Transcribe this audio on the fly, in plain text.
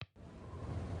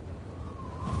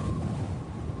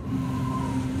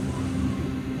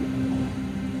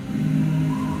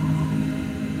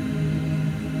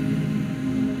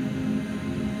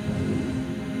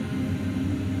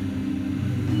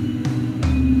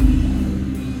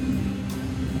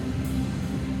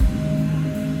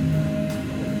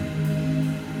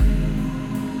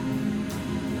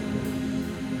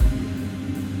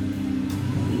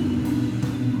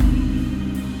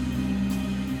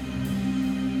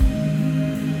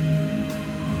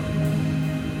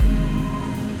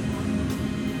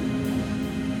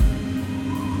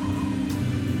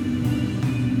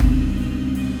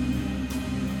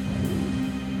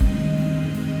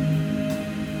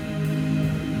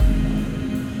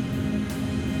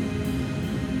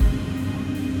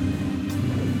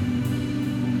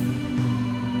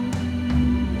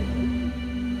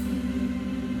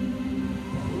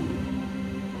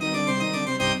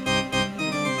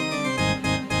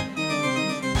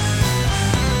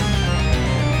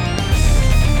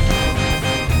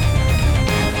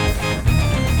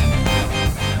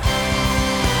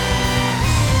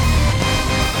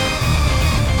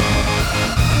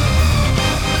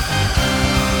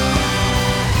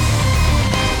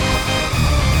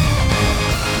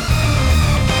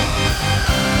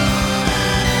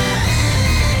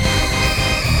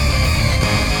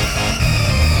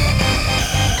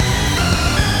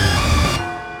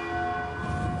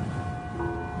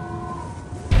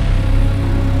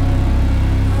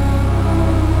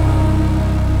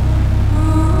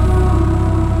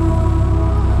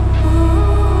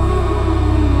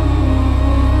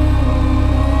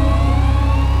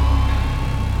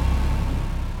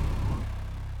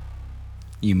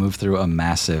You move through a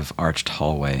massive arched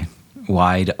hallway.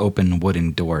 Wide open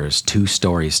wooden doors 2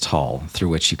 stories tall, through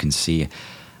which you can see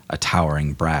a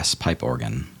towering brass pipe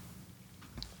organ.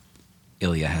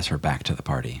 Ilya has her back to the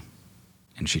party,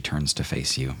 and she turns to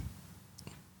face you.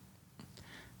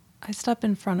 I step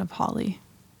in front of Holly.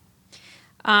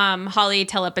 Holly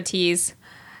telepathies.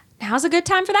 Now's a good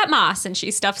time for that moss, and she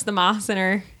stuffs the moss in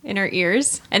her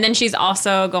ears. And then she's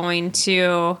also going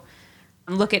to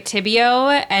look at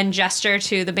Tibio and gesture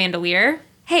to the bandolier.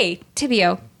 Hey,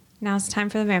 Tibio, now's the time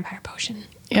for the vampire potion.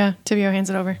 Yeah, Tibio hands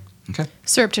it over. Okay.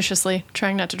 Surreptitiously,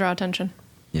 trying not to draw attention.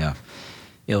 Yeah.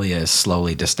 Ilya is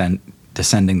slowly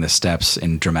descending the steps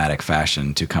in dramatic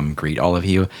fashion to come greet all of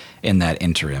you. In that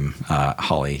interim,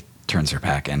 Holly turns her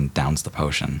back and downs the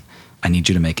potion. I need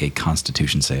you to make a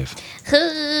Constitution save.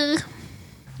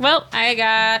 Well, I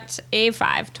got a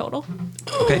 5 total.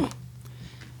 Okay.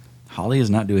 Holly is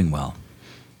not doing well.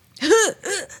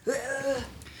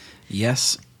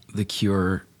 Yes, the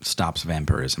cure stops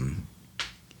vampirism.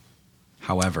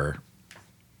 However,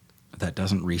 that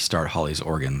doesn't restart Holly's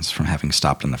organs from having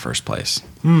stopped in the first place.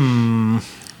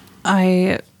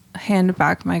 I hand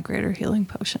back my greater healing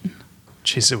potion.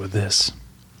 Chase it with this.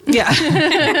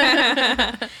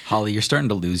 Yeah. Holly, you're starting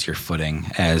to lose your footing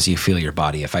as you feel your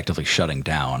body effectively shutting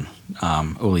down.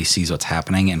 Uli sees what's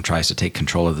happening and tries to take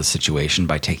control of the situation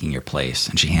by taking your place,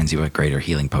 and she hands you a greater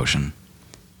healing potion.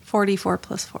 44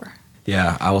 plus 4.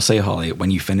 Yeah, I will say, Holly, when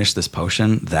you finish this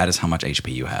potion, that is how much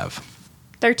HP you have.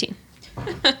 13.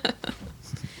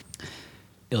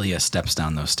 Ilya steps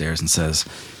down those stairs and says,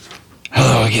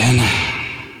 "Hello again."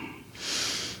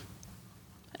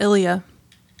 Ilya.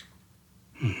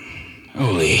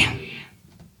 Uli,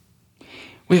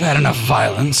 we've had enough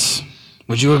violence.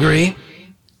 Would you agree?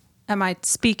 Am I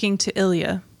speaking to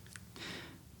Ilya?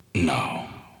 No.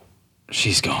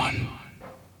 She's gone.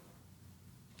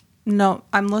 No,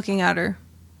 I'm looking at her.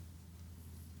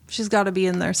 She's got to be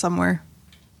in there somewhere.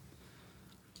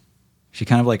 She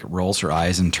kind of like rolls her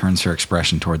eyes and turns her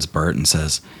expression towards Bert and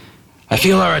says, "I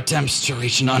feel our attempts to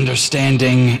reach an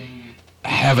understanding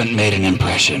haven't made an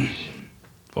impression.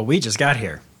 Well, we just got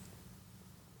here.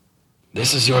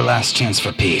 This is your last chance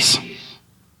for peace."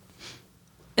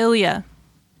 Ilya.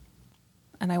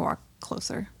 And I walk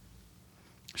closer.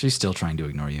 She's still trying to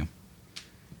ignore you.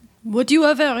 What you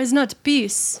offer is not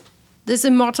peace. This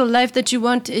immortal life that you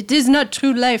want, it is not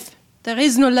true life. There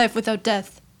is no life without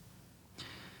death.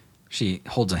 She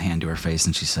holds a hand to her face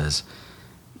and she says,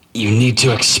 "You need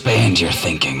to expand your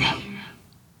thinking."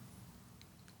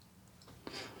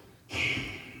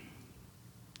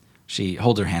 She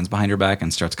holds her hands behind her back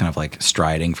and starts kind of like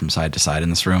striding from side to side in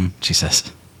this room. She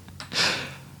says,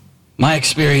 "My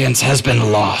experience has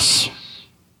been loss.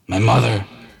 My mother,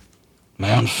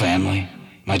 my own family,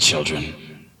 my children.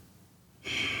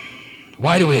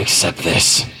 Why do we accept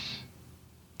this?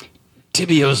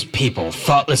 Tibio's people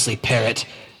thoughtlessly parrot,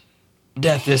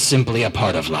 death is simply a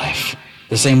part of life.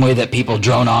 The same way that people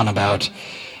drone on about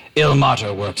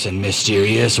Ilmater works in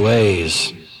mysterious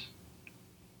ways.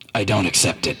 I don't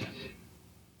accept it.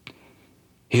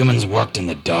 Humans worked in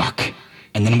the dark,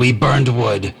 and then we burned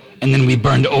wood, and then we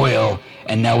burned oil,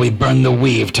 and now we burn the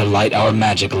weave to light our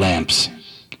magic lamps.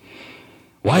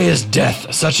 Why is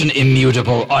death such an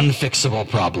immutable, unfixable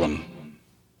problem?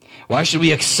 Why should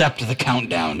we accept the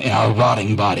countdown in our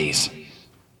rotting bodies?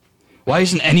 Why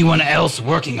isn't anyone else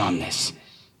working on this?"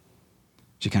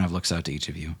 She kind of looks out to each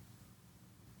of you.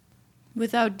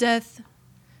 Without death,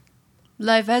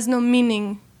 life has no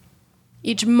meaning.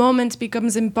 Each moment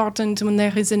becomes important when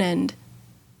there is an end.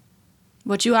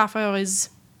 What you offer is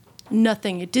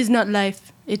nothing. It is not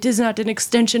life. It is not an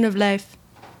extension of life.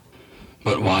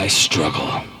 But why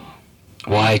struggle?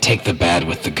 Why take the bad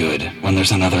with the good when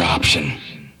there's another option?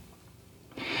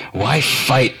 Why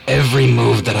fight every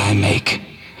move that I make?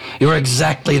 You're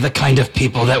exactly the kind of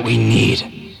people that we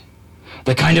need.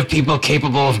 The kind of people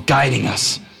capable of guiding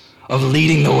us, of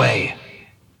leading the way.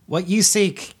 What you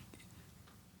seek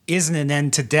isn't an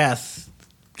end to death.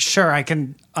 Sure, I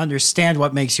can understand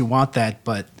what makes you want that,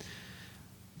 but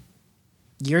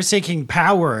you're seeking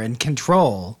power and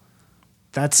control.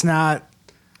 That's not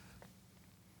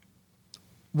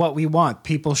what we want.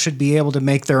 People should be able to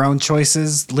make their own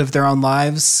choices, live their own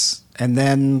lives, and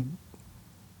then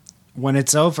when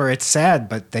it's over, it's sad,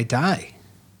 but they die.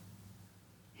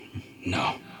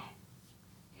 No.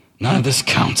 None of this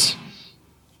counts.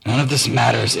 None of this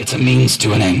matters. It's a means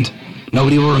to an end.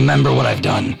 Nobody will remember what I've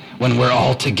done when we're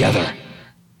all together.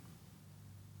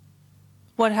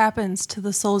 What happens to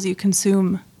the souls you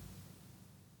consume?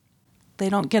 They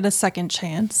don't get a second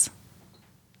chance.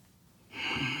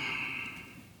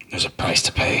 There's a price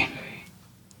to pay.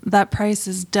 that price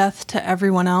is death to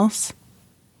everyone else?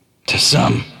 To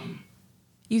some.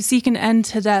 You seek an end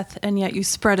to death, and yet you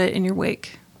spread it in your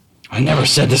wake. I never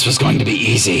said this was going to be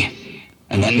easy,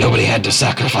 and that nobody had to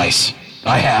sacrifice.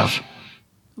 I have.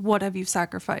 What have you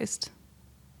sacrificed?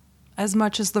 As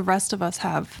much as the rest of us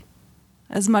have.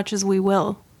 As much as we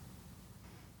will.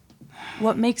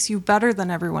 What makes you better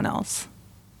than everyone else?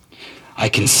 I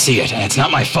can see it, and it's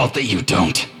not my fault that you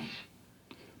don't.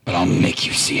 But I'll make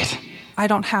you see it. I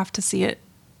don't have to see it,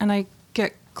 and I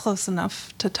get close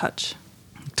enough to touch.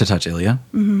 To touch Ilya?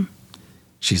 Mm-hmm.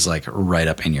 She's like right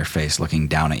up in your face, looking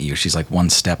down at you. She's like one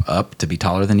step up to be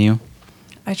taller than you.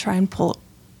 I try and pull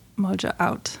Moja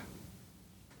out.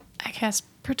 I cast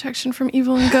protection from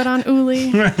evil and good on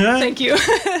Uli. Thank you.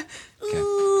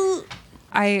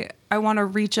 I want to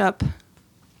reach up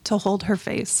to hold her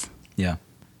face Yeah.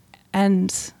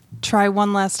 and try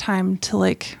one last time to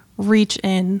like reach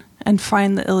in and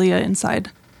find the Ilya inside.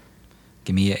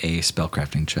 Give me a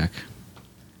spellcrafting check.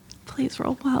 Please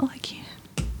roll well. I can't.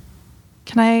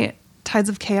 Can I Tides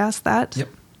of Chaos that? Yep.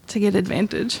 To get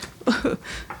advantage.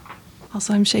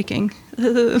 Also, I'm shaking.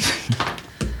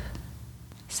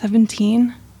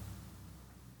 17.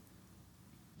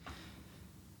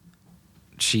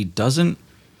 She doesn't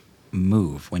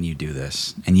move when you do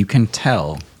this, and you can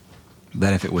tell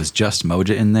that if it was just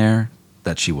Moja in there,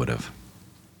 that she would have.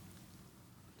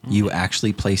 You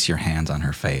actually place your hands on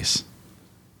her face,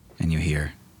 and you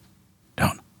hear,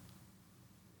 "Don't."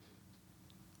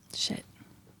 Shit.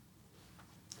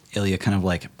 Ilya kind of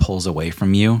like pulls away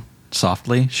from you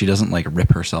softly. She doesn't like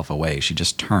rip herself away. She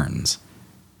just turns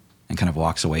and kind of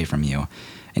walks away from you.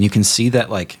 And you can see that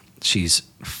like she's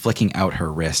flicking out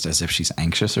her wrist as if she's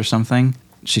anxious or something.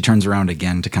 She turns around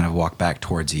again to kind of walk back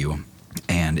towards you.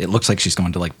 And it looks like she's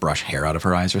going to like brush hair out of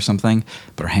her eyes or something.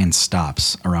 But her hand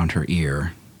stops around her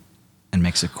ear and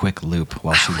makes a quick loop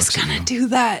while she looks at you. Do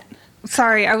that.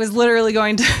 Sorry, I was literally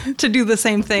going to do the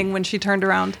same thing when she turned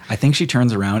around. I think she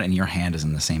turns around and your hand is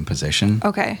in the same position.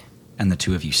 Okay. And the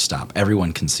two of you stop.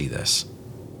 Everyone can see this.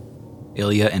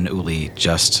 Ilya and Uli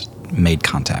just made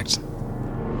contact.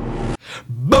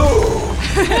 Boom!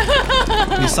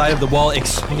 The side of the wall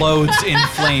explodes in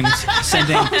flames,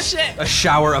 sending a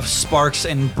shower of sparks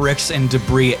and bricks and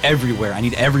debris everywhere. I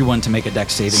need everyone to make a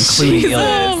dex save, including Ilya.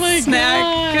 Oh my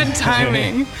Snack. Good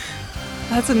timing.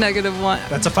 That's a -1.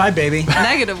 That's a 5, baby.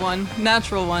 -1.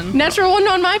 Natural 1. Natural one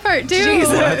on my part, too.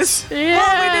 Jesus. Yeah.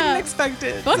 Oh, we didn't expect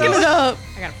it. Fucking it up.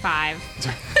 I got a 5.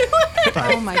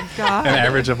 Oh my god. An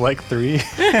average of like 3.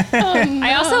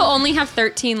 I also only have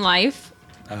 13 life.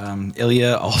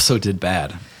 Ilya also did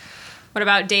bad. What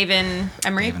about Dave and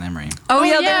Emery? Dave and Emery. Oh,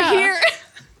 yeah, yeah. they're here.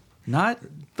 Not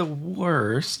the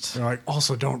worst. They're like,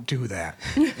 also don't do that.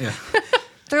 Yeah.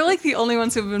 They're like the only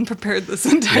ones who've been prepared this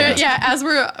entire time. Yeah,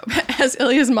 as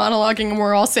Ilya's monologuing and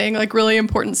we're all saying like really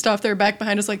important stuff, they're back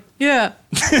behind us like, yeah.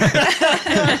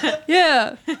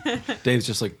 Yeah. Dave's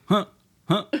just like, huh?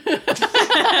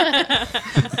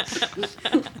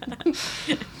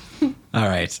 All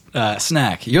right.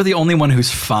 Snack, you're the only one who's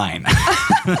fine.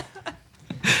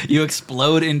 You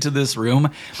explode into this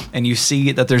room and you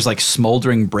see that there's like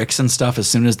smoldering bricks and stuff. As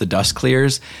soon as the dust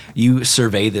clears, you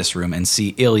survey this room and see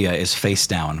Ilya is face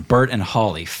down, Bert and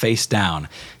Holly face down.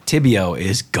 Tibio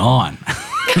is gone.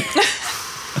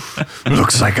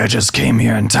 Looks like I just came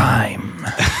here in time.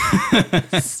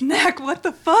 Snack, what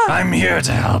the fuck? I'm here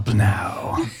to help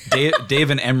now. Dave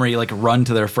and Emery like run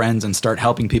to their friends and start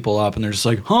helping people up, and they're just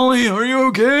like, "Holly, are you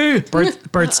okay?"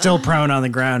 Bert's still prone on the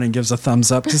ground and gives a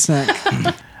thumbs up to Snack.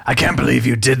 I can't believe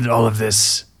you did all of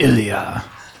this, Ilya.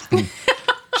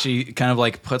 She kind of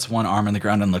like puts one arm on the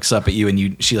ground and looks up at you,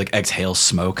 and she like exhales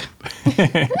smoke. All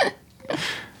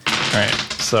right,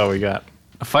 so we got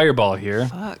a fireball here.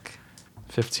 Fuck.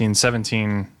 15,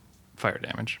 17 fire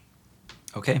damage.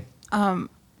 Okay.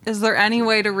 Is there any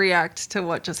way to react to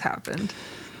what just happened?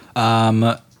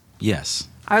 Yes.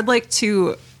 I would like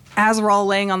to, as we're all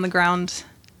laying on the ground,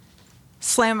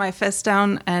 slam my fist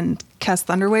down and cast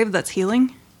Thunderwave that's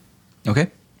healing Okay.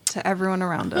 to everyone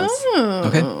around us.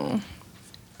 Okay.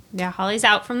 Yeah, Holly's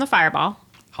out from the fireball.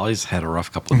 Holly's had a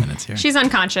rough couple of minutes here. She's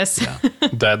unconscious.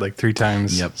 Died like 3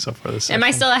 times Yep. so far this Am I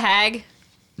session. still a hag?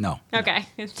 No. Okay.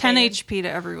 10 HP to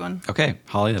everyone. Okay,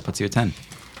 Holly, that puts you at 10.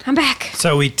 I'm back.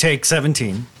 So we take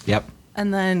 17. Yep.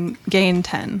 And then gain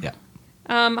 10. Yeah.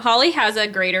 Holly has a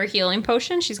greater healing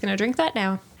potion. She's going to drink that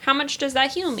now. How much does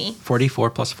that heal me? 44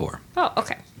 plus 4. Oh,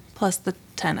 okay. Plus the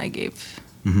 10 I gave.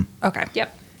 Okay.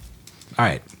 Yep. All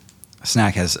right.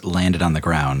 Snack has landed on the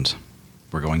ground.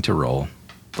 We're going to roll.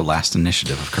 the last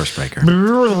initiative of Cursebreaker.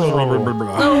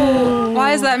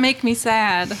 Why does that make me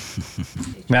sad?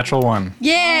 Natural 1.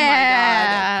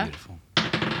 Yeah. Beautiful.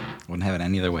 Wouldn't have it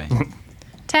any other way.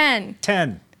 10.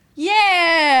 10.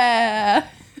 Yeah.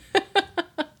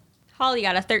 Holly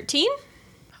got a 13.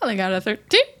 Holly got a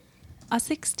 13. A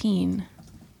 16.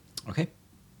 Okay.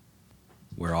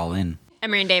 We're all in.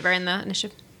 Emery and Dave are in the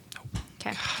initiative.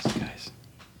 Okay. God, you guys.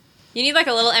 You need like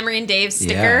a little Emery and Dave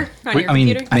sticker on your I mean,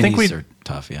 computer. I think minis we- are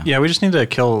tough, yeah. Yeah, we just need to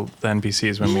kill the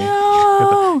NPCs when we.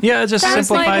 No, Yeah, it just that's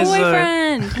my simplifies the.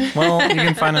 boyfriend. Well, you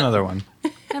can find another one.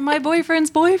 And my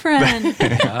boyfriend's boyfriend.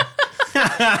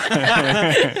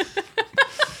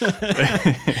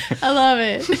 I love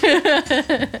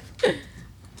it.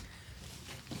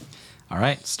 All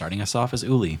right, starting us off is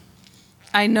Uli.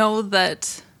 I know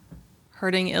that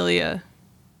hurting Ilya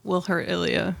will hurt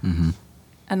Ilya.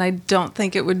 And I don't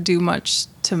think it would do much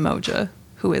to Moja,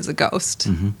 who is a ghost.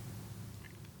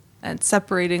 And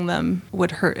separating them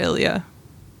would hurt Ilya.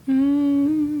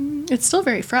 It's still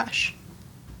very fresh.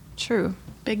 True.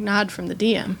 Big nod from the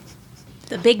DM.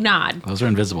 The big nod. Those are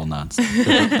invisible nods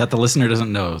that the listener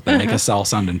doesn't know that make us all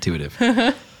sound intuitive.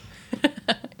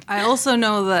 I also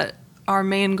know that our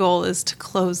main goal is to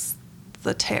close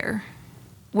the tear,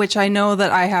 which I know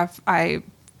that I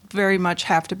very much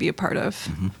have to be a part of.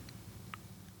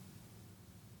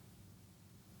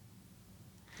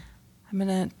 I'm going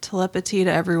to telepathy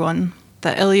to everyone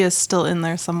that Ilya is still in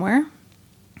there somewhere.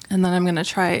 And then I'm going to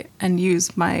try and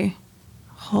use my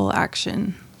whole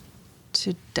action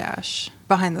to dash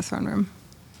behind the throne room.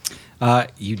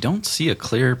 You don't see a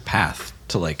clear path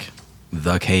to, like,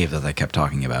 the cave that I kept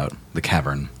talking about, the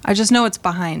cavern. I just know it's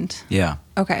behind. Yeah.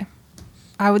 Okay.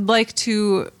 I would like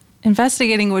to...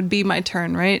 Investigating would be my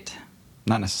turn, right?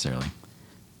 Not necessarily.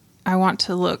 I want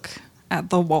to look at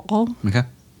the wall. Okay.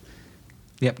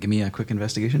 Yep, give me a quick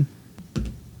investigation.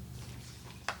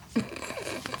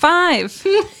 5.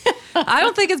 I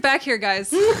don't think it's back here,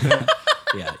 guys.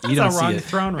 Yeah, you don't see it.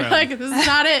 throne room. Like, this is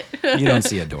not it. You don't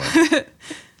see a door.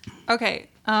 Okay.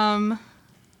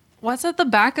 What's at the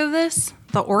back of this?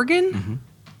 The organ?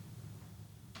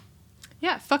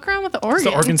 Yeah, fuck around with the Is organ.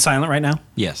 the organ silent right now?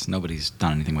 Yes, nobody's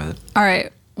done anything with it. All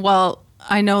right. Well,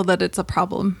 I know that it's a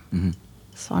problem.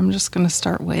 So I'm just going to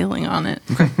start wailing on it.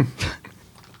 Okay.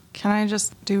 Can I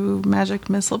just do magic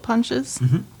missile punches?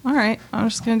 All right. I'm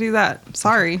just going to do that.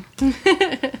 Sorry.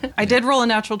 I did roll a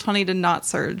natural 20 to not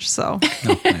surge, so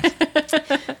No, nice.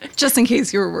 just in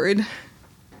case you were worried.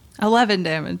 11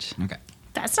 damage. Okay.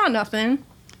 That's not nothing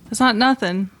It's not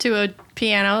nothing. to a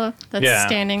piano that's Yeah.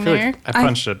 standing I feel there. like I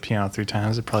punched a piano 3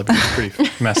 times. It'd probably be pretty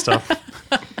messed up.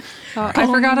 I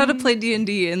forgot how to play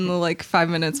D&D in the 5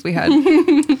 minutes we had.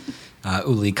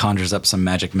 Uli conjures up some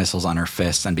magic missiles on her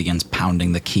fist and begins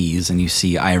pounding the keys, and you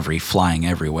see ivory flying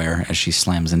everywhere as she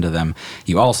slams into them.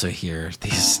 You also hear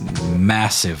these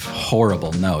massive,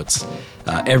 horrible notes.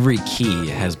 Every key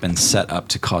has been set up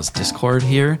to cause discord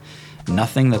here.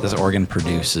 Nothing that this organ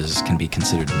produces can be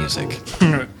considered music.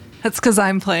 That's because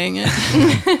I'm playing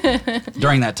it.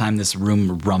 During that time, this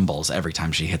room rumbles every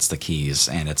time she hits the keys,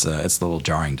 and it's a little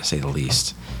jarring to say the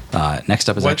least. Next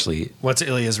up is actually... What's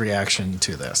Ilya's reaction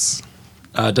to this?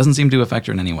 doesn't seem to affect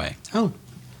her in any way. Oh.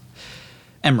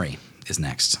 Emery is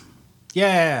next.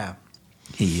 Yeah.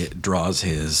 He draws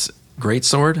his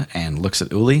greatsword and looks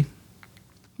at Uli,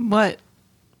 What?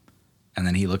 and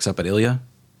then he looks up at Ilya.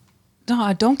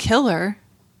 No, don't kill her.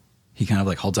 He kind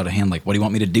of holds out a hand like, what do you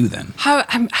want me to do then?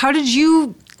 How did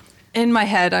you... In my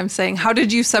head, I'm saying, how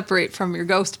did you separate from your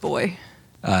ghost boy?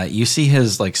 You see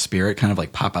his spirit kind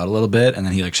of pop out a little bit, and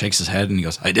then he shakes his head and he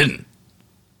goes, I didn't.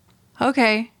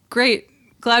 Okay, great.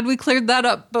 Glad we cleared that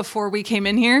up before we came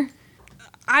in here.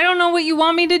 I don't know what you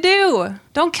want me to do.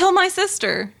 Don't kill my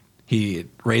sister. He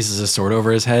raises his sword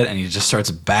over his head and he just starts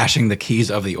bashing the keys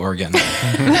of the organ.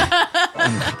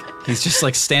 And, he's just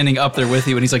standing up there with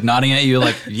you, and he's nodding at you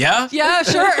yeah? Yeah,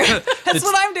 sure. That's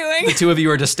what I'm doing. The two of you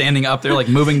are just standing up there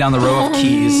moving down the row of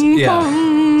keys. Yeah.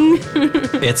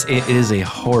 It is a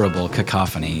horrible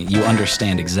cacophony. You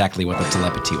understand exactly what the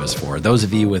telepathy was for. Those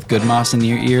of you with good moss in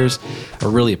your ears are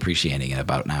really appreciating it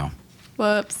about now.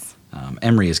 Whoops.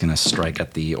 Emery is going to strike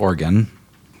at the organ.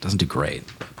 Doesn't do great.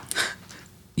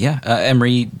 Yeah,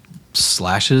 Emery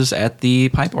slashes at the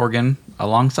pipe organ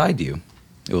alongside you,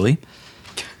 Uli.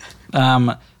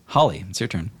 Holly, it's your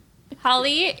turn.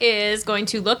 Holly is going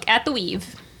to look at the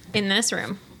weave in this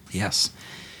room. Yes.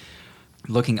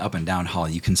 Looking up and down,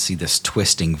 Holly, you can see this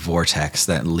twisting vortex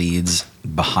that leads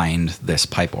behind this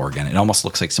pipe organ. It almost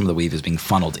looks like some of the weave is being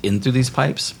funneled in through these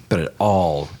pipes, but it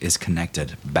all is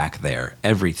connected back there.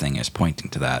 Everything is pointing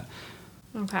to that,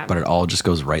 Okay. but it all just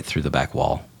goes right through the back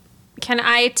wall. Can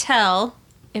I tell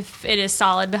if it is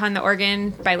solid behind the organ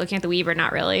by looking at the weave or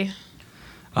not really?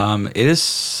 It is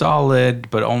solid,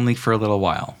 but only for a little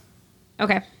while.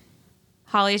 Okay.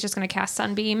 Holly is just going to cast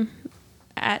Sunbeam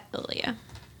at Ilya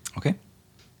Okay.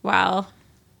 while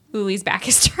Uli's back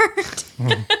is turned.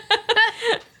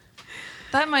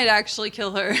 That might actually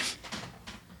kill her.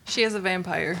 She is a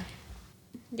vampire.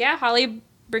 Yeah, Holly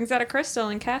brings out a crystal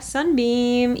and casts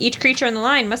Sunbeam. Each creature in the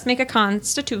line must make a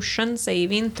Constitution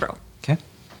saving throw. Okay.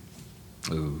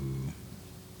 Ooh.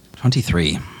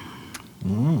 23.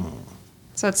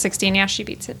 So it's 16. Yeah, she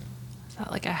beats it. Is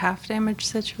that like a half damage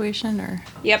situation or?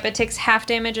 Yep, it takes half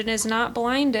damage and is not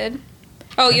blinded.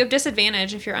 Oh, you have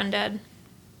disadvantage if you're undead.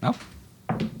 Oh.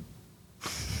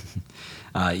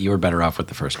 You were better off with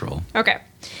the first roll. Okay.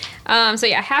 So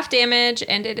yeah, half damage,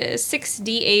 and it is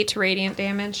 6d8 radiant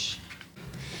damage.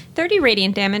 30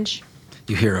 radiant damage.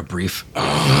 You hear a brief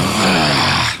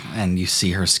and you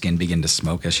see her skin begin to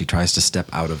smoke as she tries to step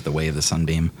out of the way of the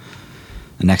sunbeam.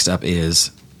 The next up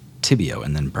is Tibio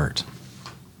and then Bert.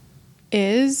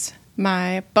 Is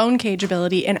my bone cage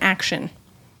ability in action?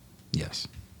 Yes.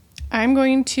 I'm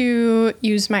going to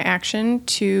use my action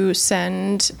to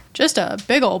send just a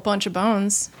big old bunch of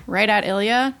bones right at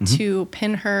Ilya to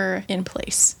pin her in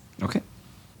place. Okay.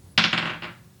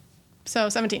 So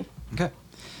 17. Okay.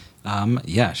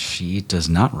 Yeah, she does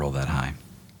not roll that high.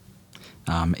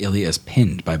 Ilya is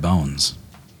pinned by bones.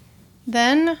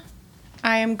 Then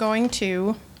I am going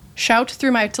to shout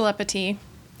through my telepathy,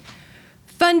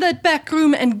 "Find that back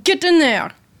room and get in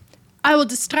there! I will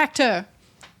distract her!"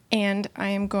 And I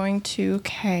am going to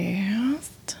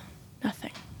cast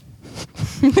nothing.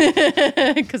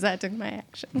 Because that took my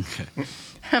action. Okay.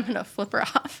 I'm going to flip her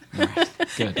off. All right.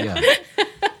 Good, yeah.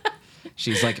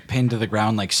 She's like pinned to the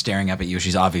ground, like staring up at you.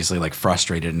 She's obviously like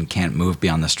frustrated and can't move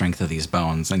beyond the strength of these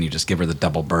bones. And you just give her the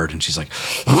double bird and she's like,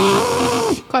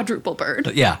 Quadruple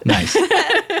bird. yeah, nice. All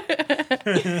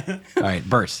right,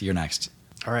 Bert, you're next.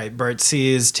 All right, Bert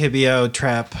sees Tibio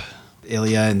trap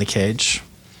Ilya in the cage,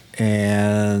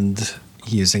 and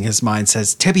using his mind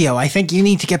says, "Tibio, I think you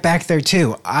need to get back there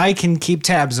too. I can keep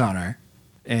tabs on her."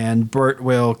 And Bert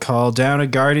will call down a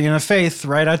guardian of faith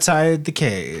right outside the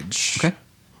cage. Okay.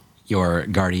 Your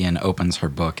guardian opens her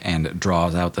book and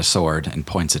draws out the sword and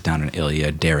points it down at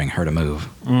Ilya, daring her to move.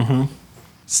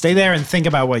 Stay there and think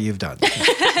about what you've done.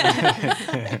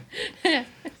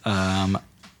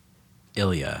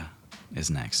 Ilya is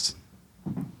next.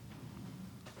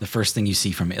 The first thing you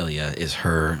see from Ilya is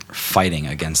her fighting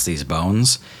against these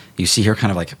bones. You see her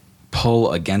kind of like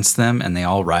pull against them, and they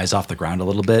all rise off the ground a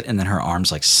little bit, and then her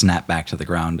arms like snap back to the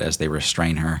ground as they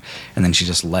restrain her, and then she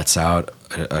just lets out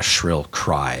a shrill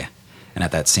cry. And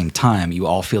at that same time, you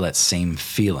all feel that same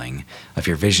feeling of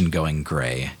your vision going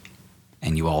gray,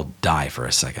 and you all die for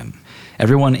a second.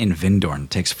 Everyone in Vindorn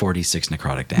takes 46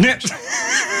 necrotic damage.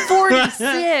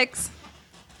 46.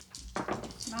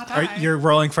 You're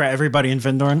rolling for everybody in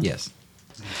Vindorn? Yes.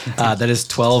 That is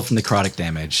 12 necrotic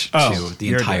damage to the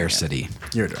you're entire doing it. city.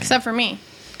 You're doing it. Except for me,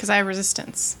 because I have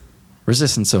resistance.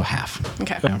 Resistance, so half.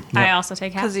 Okay. I also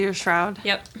take half. Because of your shroud.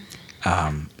 Yep.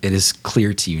 It is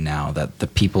clear to you now that the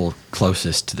people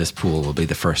closest to this pool will be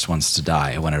the first ones to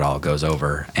die when it all goes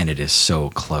over, and it is so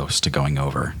close to going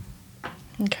over.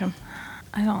 Okay.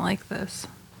 I don't like this.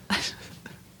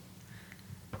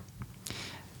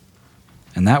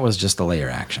 And that was just the layer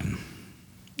action.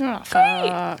 Oh,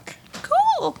 fuck.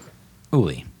 Cool.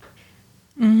 Uli.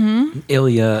 Mm-hmm.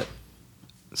 Ilya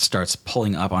starts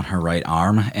pulling up on her right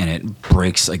arm, and it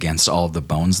breaks against all of the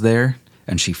bones there,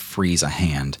 and she frees a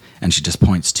hand, and she just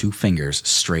points 2 fingers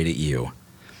straight at you.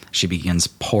 She begins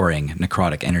pouring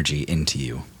necrotic energy into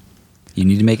you. You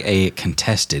need to make a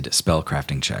contested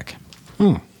spellcrafting check.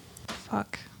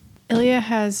 Fuck. Ilya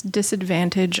has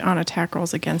disadvantage on attack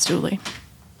rolls against Uli.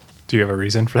 Do you have a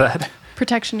reason for that?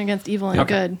 Protection against evil and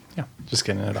Okay. good. Yeah, just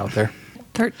getting it out there.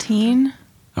 13.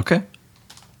 Okay.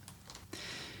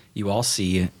 You all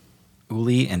see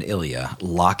Uli and Ilya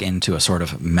lock into a sort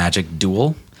of magic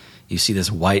duel. You see this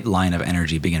white line of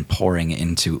energy begin pouring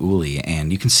into Uli,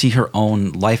 and you can see her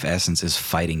own life essence is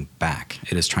fighting back.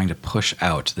 It is trying to push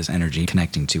out this energy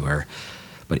connecting to her,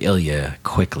 but Ilya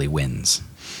quickly wins.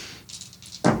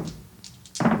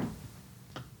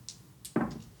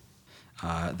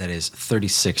 That is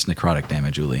 36 necrotic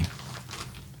damage, Uli.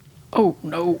 Oh,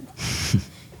 no.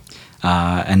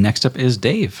 And next up is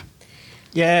Dave.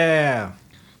 Yeah.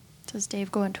 Does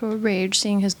Dave go into a rage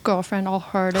seeing his girlfriend all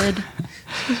hurted?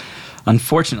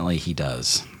 Unfortunately, he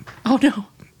does. Oh, no.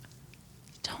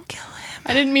 Don't kill him.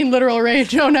 I didn't mean literal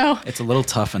rage. Oh, no. It's a little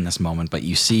tough in this moment, but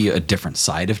you see a different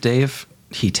side of Dave.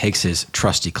 He takes his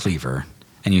trusty cleaver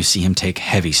and you see him take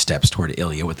heavy steps toward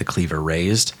Ilya with the cleaver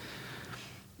raised.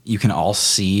 You can all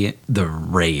see the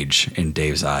rage in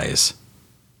Dave's eyes.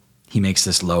 He makes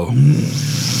this low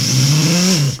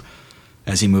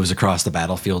as he moves across the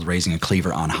battlefield, raising a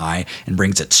cleaver on high and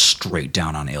brings it straight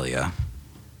down on Ilya.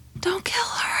 Don't kill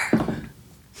her.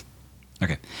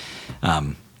 Okay.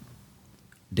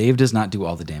 Dave does not do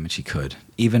all the damage he could.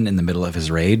 Even in the middle of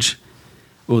his rage,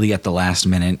 Uli, at the last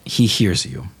minute, he hears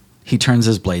you. He turns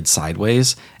his blade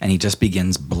sideways, and he just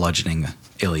begins bludgeoning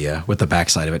Ilya with the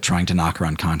backside of it, trying to knock her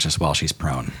unconscious while she's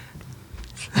prone.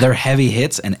 They're heavy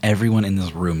hits, and everyone in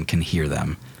this room can hear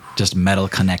them. Just metal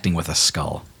connecting with a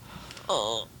skull.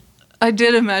 I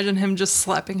did imagine him just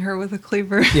slapping her with a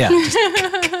cleaver. Yeah.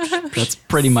 That's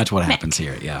pretty much what happens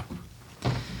here, yeah.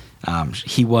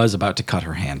 He was about to cut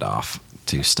her hand off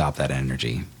to stop that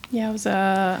energy. Yeah, it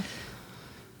was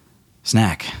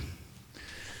Snack.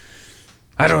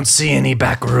 I don't see any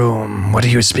back room. What are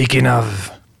you speaking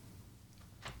of?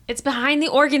 It's behind the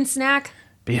organ, Snack.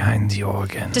 Behind the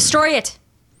organ. Destroy it.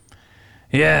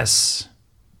 Yes.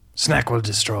 Snack will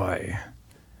destroy.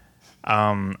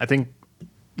 I think,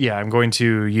 I'm going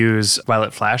to use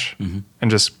Violet Flash and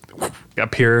just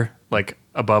appear like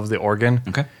above the organ.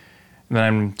 Okay. And then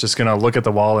I'm just going to look at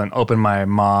the wall and open my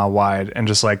maw wide and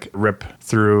just like rip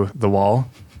through the wall.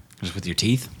 Just with your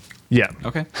teeth? Yeah.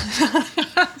 Okay.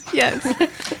 Yes.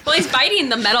 Well, he's biting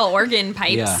the metal organ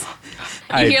pipes.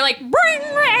 Yeah. You hear like,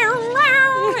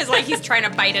 it's like he's trying to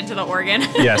bite into the organ.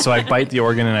 Yeah, so I bite the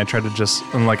organ and I try to just,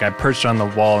 and like I perched on the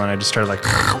wall and I just started like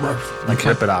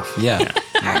rip it off. Yeah.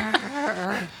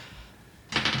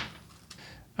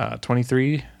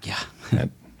 23. Yeah. Right.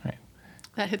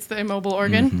 that hits the immobile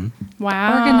organ.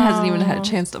 Wow. Organ hasn't even had a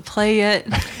chance to play yet.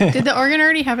 Did the organ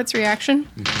already have its reaction?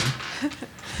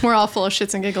 We're all full of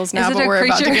shits and giggles now, Is it but a we're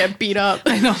about to creature? get beat up.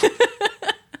 I know.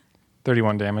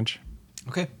 31 damage.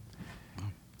 Okay.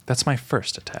 That's my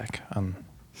first attack.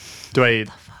 Do I...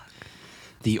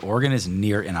 The organ is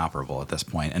near inoperable at this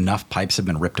point. Enough pipes have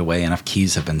been ripped away, enough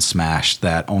keys have been smashed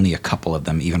that only a couple of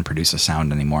them even produce a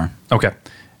sound anymore. Okay.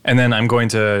 And then I'm going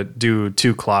to do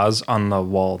 2 claws on the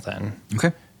wall then.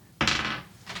 Okay.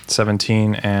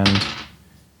 17 and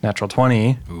natural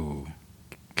 20. Ooh.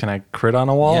 Can I crit on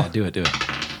a wall? Yeah, do it.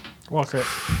 Well, crit.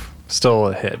 Still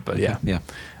a hit, but yeah. Yeah.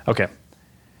 Okay.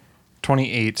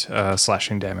 28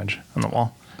 slashing damage on the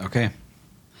wall. Okay.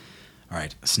 All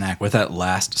right, Snack, with that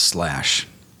last slash,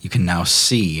 you can now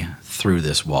see through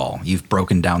this wall. You've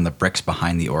broken down the bricks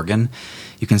behind the organ.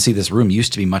 You can see this room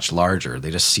used to be much larger.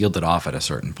 They just sealed it off at a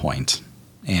certain point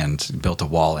and built a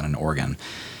wall and an organ.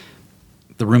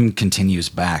 The room continues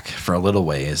back for a little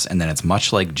ways, and then it's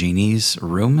much like Jeannie's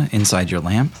room inside your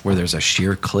lamp, where there's a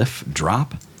sheer cliff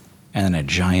drop and then a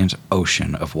giant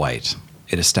ocean of white.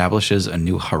 It establishes a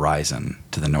new horizon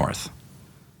to the north.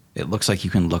 It looks like you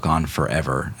can look on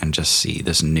forever and just see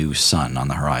this new sun on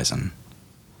the horizon.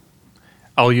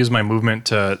 I'll use my movement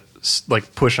to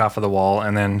like push off of the wall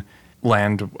and then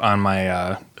land on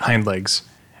my hind legs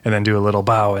and then do a little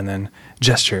bow and then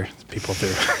gesture people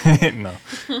through. No.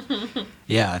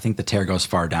 Yeah, I think the tear goes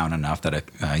far down enough that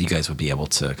you guys would be able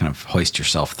to kind of hoist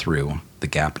yourself through the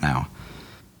gap now.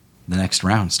 The next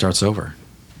round starts over.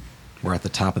 We're at the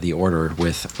top of the order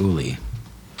with Uli.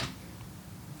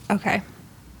 Okay.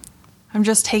 I'm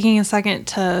just taking a second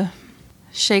to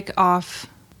shake off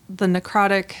the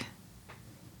necrotic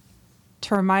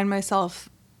to remind myself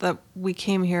that we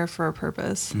came here for a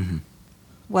purpose,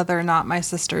 whether or not my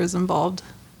sister is involved.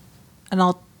 And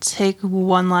I'll take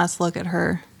one last look at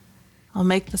her. I'll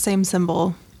make the same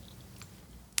symbol,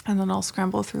 and then I'll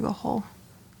scramble through the hole.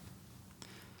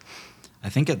 I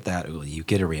think at that, Uli, you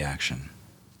get a reaction.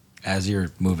 As you're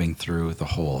moving through the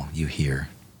hole, you hear,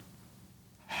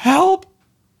 "Help!"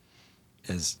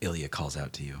 as Ilya calls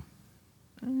out to you.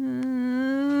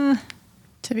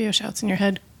 Tibio shouts in your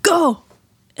head, Go!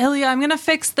 Ilya, I'm going to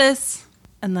fix this.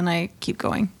 And then I keep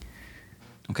going.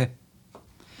 Okay.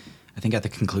 I think at the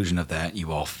conclusion of that,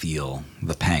 you all feel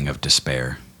the pang of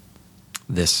despair.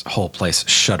 This whole place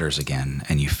shudders again,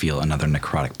 and you feel another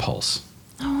necrotic pulse.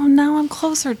 Oh, now I'm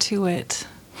closer to it.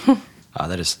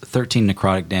 That is 13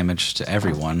 necrotic damage to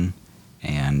everyone,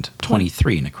 and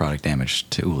 23 necrotic damage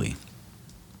to Uli.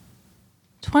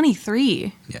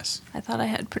 23. Yes. I thought I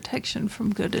had protection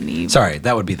from good and evil. Sorry,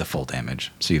 that would be the full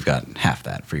damage. So you've got half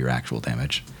that for your actual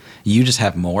damage. You just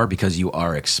have more because you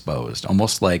are exposed.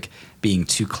 Almost like being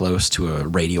too close to a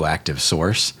radioactive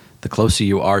source. The closer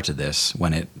you are to this,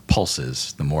 when it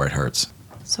pulses, the more it hurts.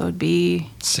 So it'd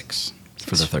be 6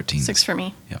 for the 13. 6 for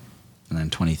me. Yep. And then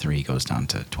 23 goes down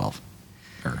to 12.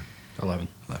 Or 11.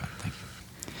 11, thank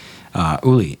you.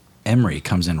 Uli, Emery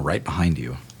comes in right behind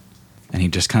you. And he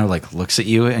just kind of like looks at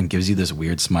you and gives you this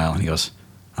weird smile, and he goes,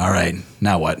 "All right,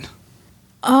 now what?"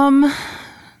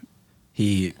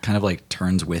 He kind of like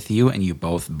turns with you, and you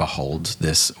both behold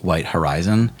this white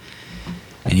horizon,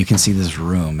 and you can see this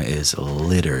room is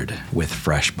littered with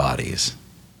fresh bodies.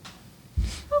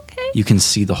 Okay. You can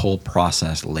see the whole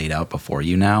process laid out before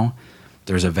you now.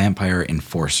 There's a vampire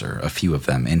enforcer, a few of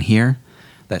them in here,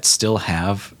 that still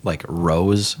have like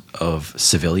rows of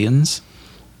civilians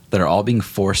that are all being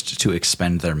forced to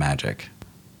expend their magic.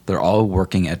 They're all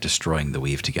working at destroying the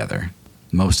weave together,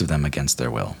 most of them against their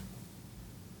will.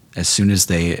 As soon as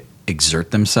they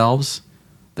exert themselves,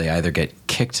 they either get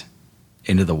kicked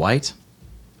into the white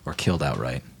or killed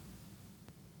outright.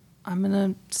 I'm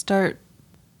going to start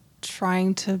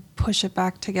trying to push it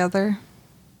back together.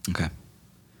 Okay.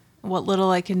 What little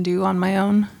I can do on my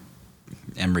own.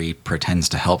 Emery pretends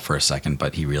to help for a second,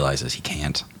 but he realizes he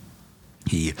can't.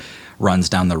 He runs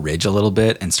down the ridge a little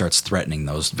bit and starts threatening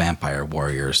those vampire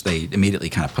warriors. They immediately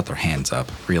kind of put their hands up,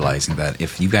 realizing that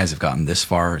if you guys have gotten this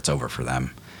far, it's over for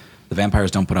them. The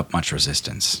vampires don't put up much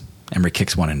resistance. Emery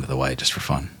kicks one into the white just for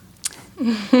fun.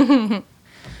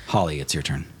 Holly, it's your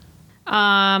turn.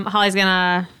 Holly's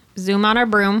gonna zoom on her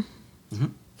broom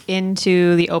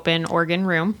into the open organ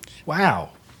room.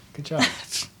 Wow. Good job.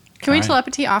 Can we All right.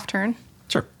 telepathy off turn?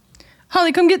 Sure.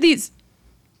 Holly, come get these.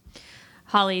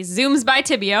 Holly zooms by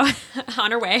Tibio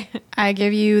on her way. I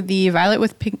give you the violet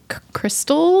with pink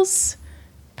crystals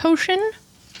potion,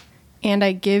 and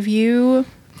I give you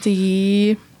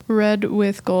the red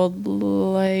with gold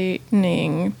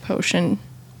lightning potion.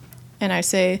 And I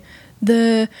say,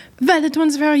 the violet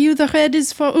one's for you, the red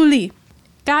is for Uli.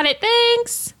 Got it,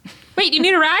 thanks. Wait, you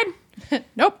need a ride?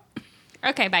 Nope.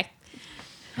 Okay, bye.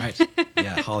 All right.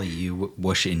 Yeah, Holly, you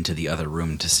whoosh into the other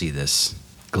room to see this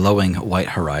glowing white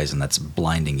horizon that's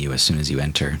blinding you as soon as you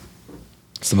enter.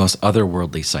 It's the most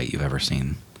otherworldly sight you've ever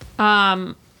seen.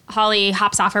 Holly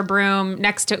hops off her broom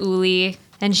next to Uli,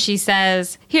 and she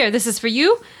says, "Here, this is for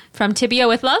you from Tibio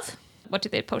with love." What do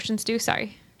the potions do?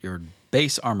 Sorry. Your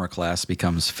base armor class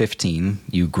becomes 15.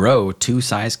 You grow 2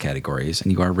 size categories,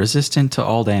 and you are resistant to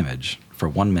all damage for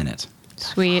 1 minute.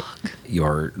 Sweet.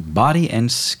 Your body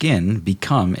and skin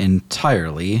become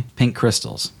entirely pink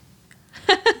crystals.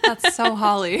 That's so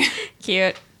Holly.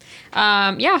 Cute.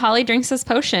 Yeah, Holly drinks this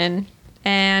potion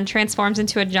and transforms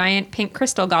into a giant pink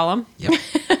crystal golem Yep.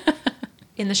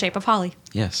 in the shape of Holly.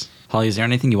 Yes. Holly, is there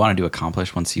anything you wanted to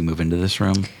accomplish once you move into this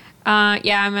room?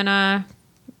 Yeah, I'm gonna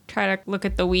try to look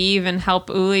at the weave and help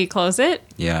Uli close it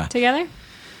Yeah. together.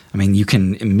 I mean, you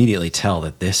can immediately tell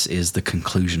that this is the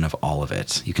conclusion of all of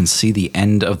it. You can see the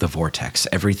end of the vortex.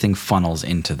 Everything funnels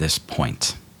into this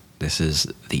point. This is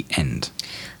the end.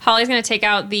 Holly's gonna take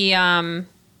out the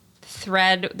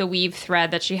thread, the weave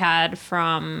thread that she had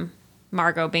from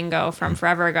Margot Bingo from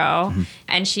forever ago,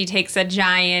 and she takes a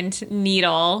giant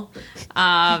needle,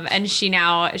 and she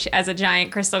as a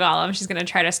giant crystal golem, she's gonna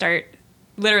try to start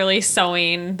literally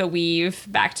sewing the weave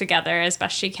back together as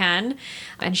best she can.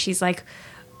 And she's like,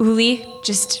 "Uli,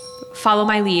 just follow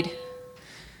my lead."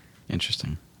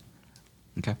 Interesting.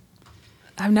 Okay.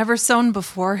 I've never sewn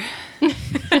before.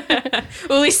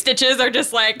 Uli's stitches are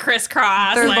just like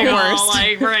crisscross. They're like, the all, worst.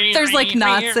 like, There's like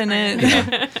knots in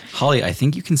it. Holly, I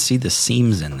think you can see the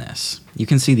seams in this. You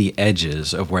can see the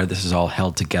edges of where this is all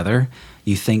held together.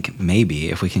 You think maybe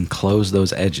if we can close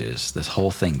those edges, this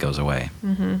whole thing goes away.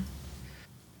 Mm-hmm.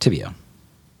 Tibio,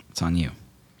 it's on you.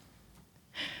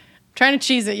 Trying to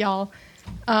cheese it, y'all.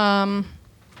 I'm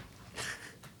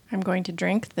going to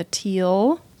drink the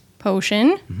teal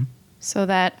potion so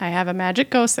that I have a magic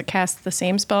ghost that casts the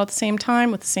same spell at the same time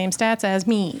with the same stats as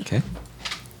me. Okay.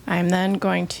 I'm then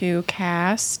going to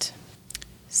cast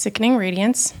Sickening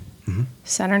Radiance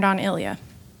centered on Ilya.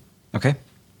 Okay.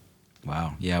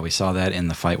 Wow. Yeah, we saw that in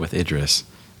the fight with Idris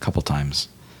a couple times.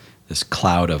 This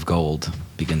cloud of gold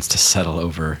begins to settle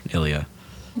over Ilya.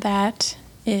 That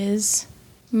is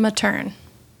my turn.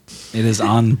 It is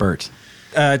on Bert.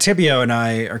 Tibio and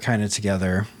I are kind of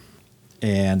together,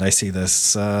 and I see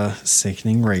this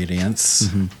sickening radiance.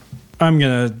 I'm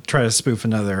going to try to spoof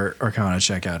another Arcana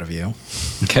check out of you.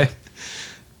 Okay.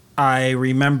 I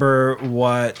remember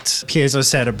what Piezo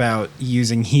said about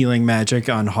using healing magic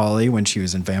on Holly when she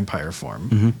was in vampire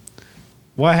form.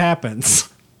 What happens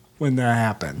when that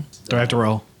happens? Do I have to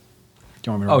roll?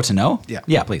 Do you want me to roll? Oh, to know? Yeah.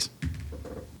 Yeah, please.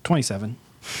 27.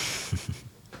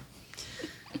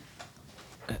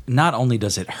 Not only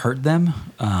does it hurt them,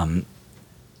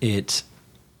 it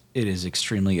is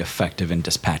extremely effective in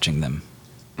dispatching them.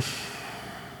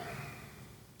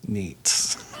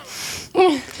 Neat.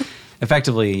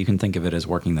 Effectively, you can think of it as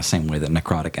working the same way that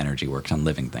necrotic energy works on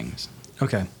living things.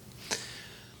 Okay.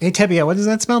 Hey, Tibia, what does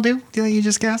that spell do that you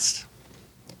just guessed?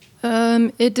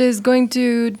 It is going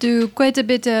to do quite a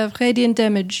bit of radiant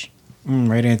damage.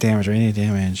 Radiant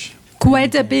damage.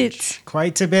 Quite a bit.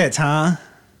 Quite a bit, huh?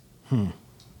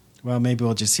 Well, maybe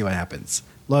we'll just see what happens.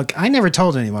 Look, I never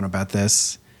told anyone about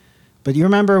this, but you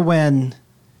remember when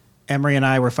Emery and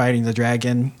I were fighting the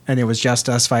dragon, and it was just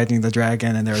us fighting the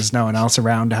dragon, and there was no one else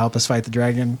around to help us fight the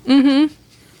dragon? Mm-hmm.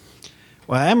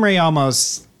 Well, Emery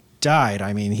almost died.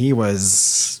 I mean, he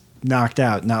was knocked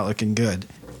out, not looking good.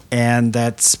 And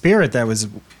that spirit that was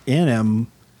in him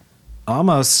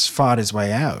almost fought his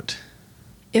way out.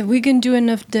 If we can do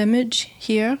enough damage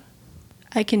here,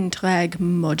 I can drag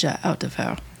Moja out of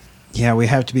her. Yeah, we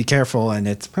have to be careful, and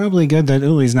it's probably good that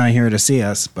Uli's not here to see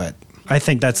us, but I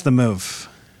think that's the move.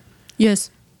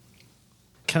 Yes.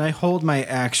 Can I hold my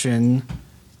action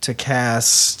to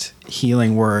cast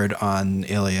Healing Word on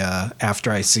Ilya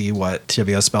after I see what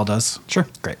Tibio's spell does? Sure.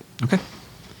 Great. Okay.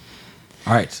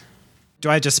 All right. Do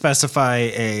I just specify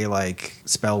a,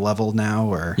 spell level now,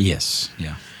 or? Yes.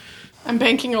 Yeah. I'm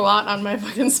banking a lot on my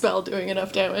fucking spell doing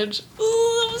enough damage.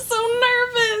 Ooh, I'm so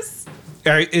nervous.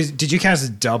 Did you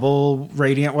cast double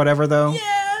Radiant whatever, though?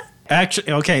 Yeah.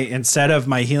 Actually, okay, instead of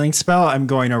my healing spell, I'm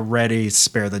going to ready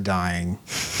Spare the Dying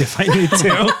if I need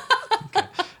to. Okay.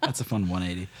 That's a fun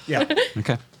 180. Yeah.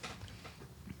 Okay.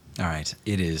 All right.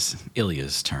 It is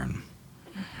Ilya's turn.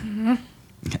 Mm-hmm.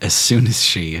 As soon as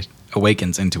she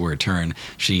awakens into her turn,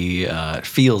 she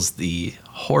feels the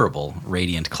horrible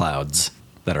radiant clouds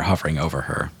that are hovering over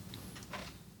her.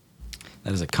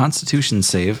 That is a Constitution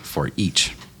save for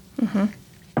each. Mm-hmm.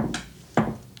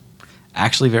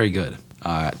 Actually, very good.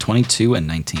 22 and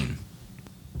 19.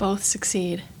 Both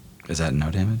succeed. Is that no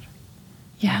damage?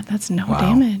 Yeah, that's no Wow.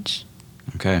 damage.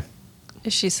 Okay.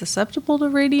 Is she susceptible to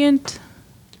radiant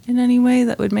in any way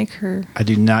that would make her? I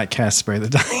do not cast Spare the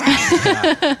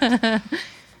Dying.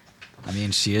 I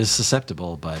mean, she is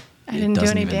susceptible, but I it didn't do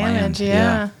doesn't any even damage, land.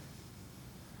 yeah.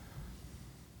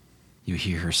 You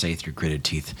hear her say through gritted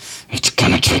teeth, It's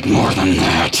gonna take more than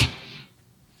that.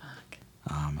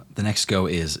 the next go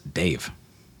is Dave.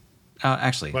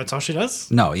 Actually, That's all she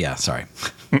does? no, yeah, sorry.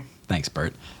 Thanks,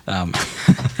 Bert.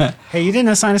 Hey, you didn't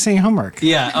assign us any homework.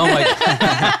 Yeah, oh my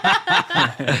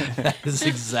God. That is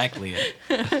exactly it.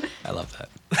 I love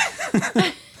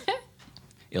that.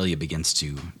 Ilya begins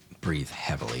to breathe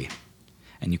heavily,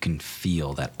 and you can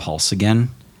feel that pulse again.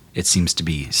 It seems to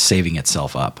be saving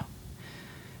itself up.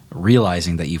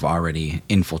 Realizing that you've already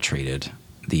infiltrated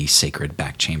the sacred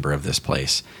back chamber of this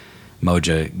place,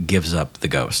 Moja gives up the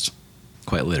ghost,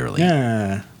 quite literally.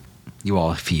 Yeah. You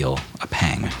all feel a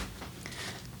pang.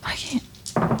 I can't.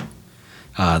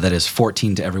 That is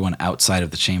 14 to everyone outside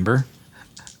of the chamber,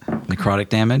 necrotic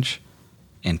damage,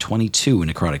 and 22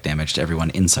 necrotic damage to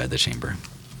everyone inside the chamber.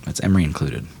 That's Emery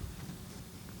included.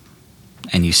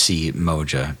 And you see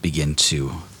Moja begin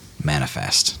to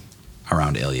manifest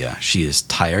around Ilya. She is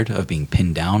tired of being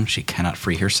pinned down. She cannot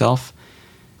free herself.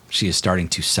 She is starting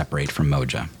to separate from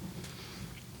Moja.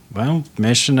 Well,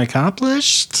 mission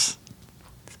accomplished.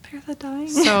 Spare the dying.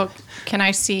 So, can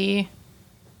I see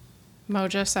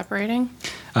Moja separating?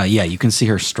 Yeah, you can see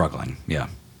her struggling. Yeah.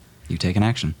 You take an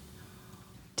action.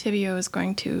 Tibio is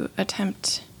going to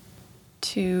attempt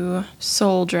to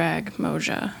soul drag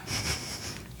Moja.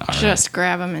 Just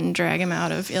grab him and drag him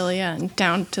out of Ilya and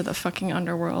down to the fucking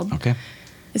underworld. Okay.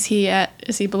 Is he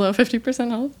below 50%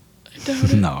 health? I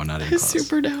doubt it. No, not even I close.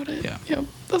 super doubt it. Yeah. Yep.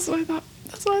 That's what I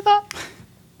thought.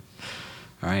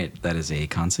 All right. That is a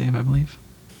con save, I believe.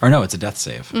 Or no, it's a death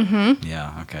save. Mm-hmm.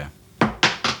 Yeah, okay.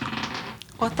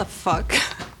 What the fuck?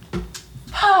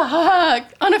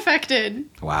 Unaffected.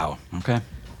 Wow. Okay.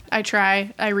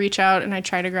 I reach out and I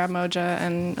try to grab Moja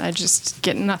and I just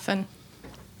get nothing.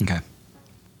 Okay.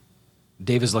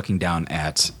 Dave is looking down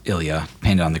at Ilya,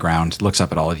 painted on the ground, looks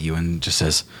up at all of you and just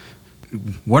says,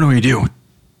 "What do we do?"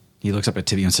 He looks up at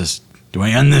Tibio and says, "Do I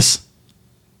end this?"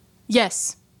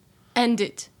 Yes. End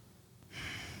it.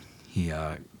 He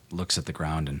looks at the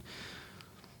ground and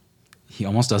he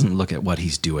almost doesn't look at what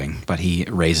he's doing, but he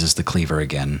raises the cleaver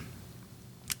again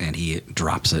and he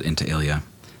drops it into Ilya.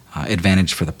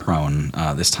 Advantage for the prone.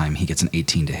 This time he gets an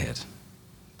 18 to hit.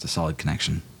 It's a solid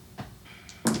connection.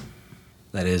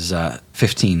 That is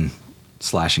 15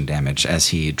 slashing damage as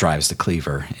he drives the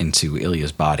cleaver into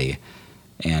Ilya's body.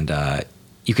 And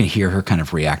you can hear her kind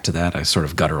of react to that, a sort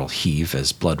of guttural heave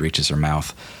as blood reaches her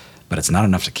mouth. But it's not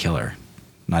enough to kill her.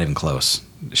 Not even close.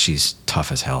 She's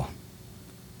tough as hell.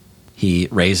 He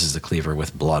raises the cleaver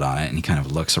with blood on it, and he kind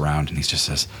of looks around, and he just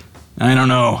says, "I don't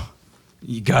know.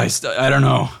 You guys, I don't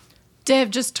know." Dave,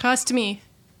 just trust me.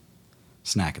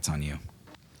 Snack, it's on you.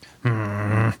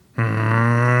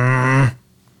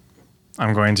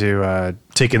 I'm going to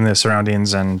take in the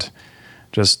surroundings and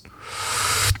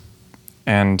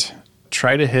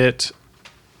try to hit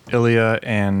Ilya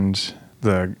and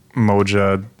the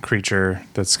Moja creature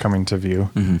that's coming to view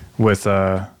with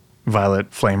a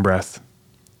violet flame breath.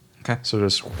 Okay. So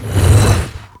it's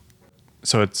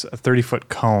a 30-foot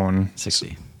cone.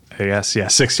 60. I guess, yeah,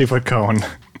 60-foot cone.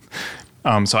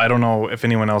 So I don't know if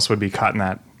anyone else would be caught in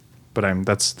that, but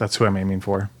that's who I'm aiming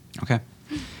for. Okay.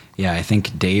 Yeah, I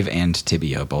think Dave and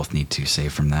Tibio both need to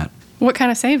save from that. What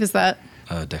kind of save is that?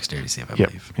 Dexterity save, I Yep.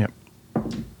 believe. Yep.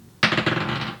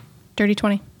 Dirty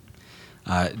 20.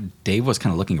 Dave was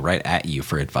kind of looking right at you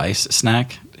for advice,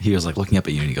 Snack. He was like looking up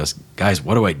at you and he goes, guys,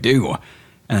 what do I do?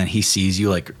 And then he sees you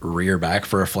like rear back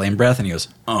for a flame breath and he goes,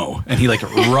 oh. And he like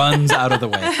runs out of the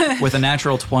way. With a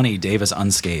natural 20, Dave is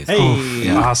unscathed. Hey.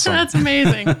 Yeah. Awesome. That's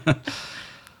amazing.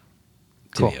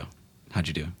 Tibio, how'd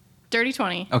you do? Dirty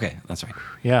 20. Okay, that's right.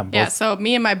 Yeah. Both. Yeah, so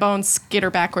me and my bones skitter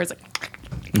backwards.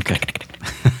 Okay.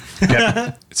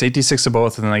 Yeah. It's 86 to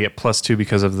both, and then I get +2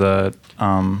 because of the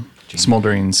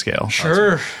smoldering scale.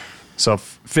 Sure. So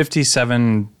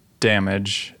 57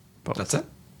 damage. Both. That's it?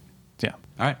 Yeah.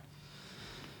 All right.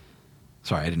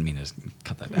 Sorry, I didn't mean to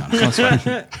cut that down. That's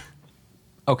fine.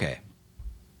 Okay.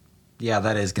 Yeah,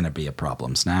 that is going to be a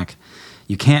problem, Snack.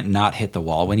 You can't not hit the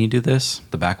wall when you do this,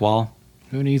 the back wall.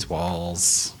 Who needs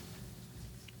walls?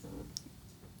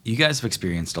 You guys have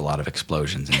experienced a lot of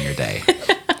explosions in your day.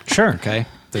 Sure. Okay.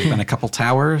 There's been a couple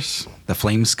towers, the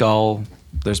Flame Skull.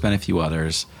 There's been a few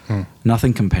others.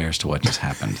 Nothing compares to what just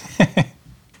happened.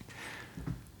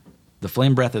 The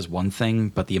flame breath is one thing,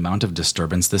 but the amount of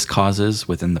disturbance this causes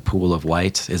within the pool of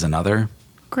white is another.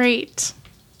 Great.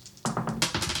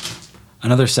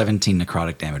 Another 17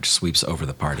 necrotic damage sweeps over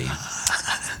the party.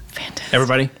 Fantastic.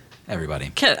 Everybody?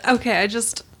 Everybody. Okay,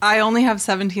 I only have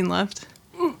 17 left.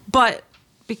 But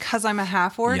because I'm a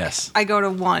half orc, Yes. I go to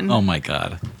 1. Oh my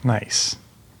god. Nice.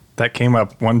 That came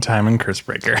up one time in Curse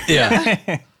Breaker.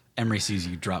 Yeah. Emery sees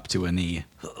you drop to a knee.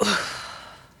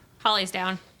 Holly's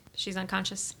down. She's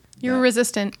unconscious. You're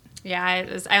resistant. Yeah, I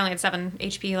only had 7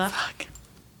 HP left.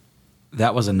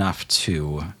 That was enough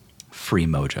to free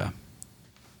Moja.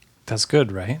 That's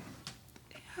good, right?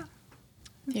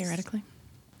 Theoretically.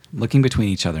 Looking between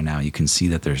each other now, you can see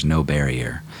that there's no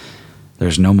barrier.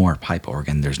 There's no more pipe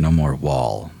organ. There's no more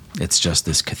wall. It's just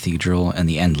this cathedral and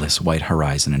the endless white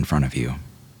horizon in front of you.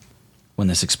 When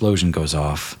this explosion goes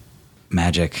off,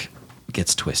 magic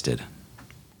gets twisted.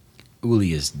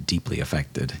 Uli is deeply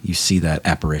affected. You see that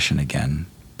apparition again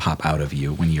pop out of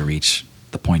you when you reach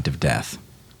the point of death.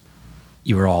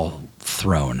 You are all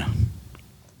thrown.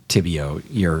 Tibio,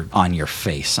 you're on your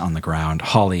face on the ground.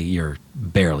 Holly, you're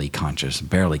barely conscious,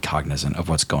 barely cognizant of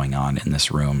what's going on in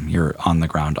this room. You're on the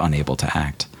ground, unable to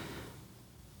act.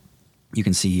 You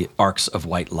can see arcs of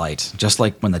white light, just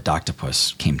like when the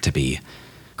Doctopus came to be,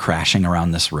 crashing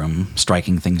around this room,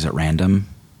 striking things at random.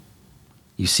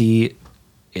 You see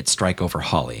it strike over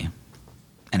Holly,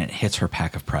 and it hits her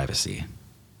pack of privacy.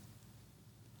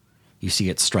 You see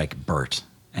it strike Bert,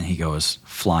 and he goes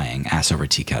flying, ass over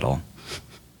tea kettle.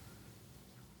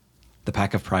 The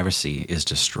pack of privacy is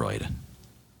destroyed.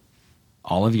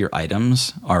 All of your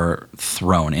items are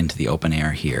thrown into the open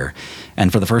air here,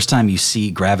 and for the first time you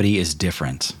see gravity is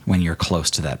different when you're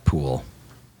close to that pool.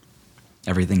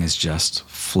 Everything is just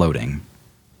floating.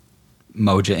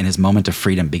 Moja, in his moment of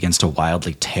freedom, begins to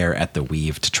wildly tear at the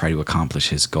weave to try to accomplish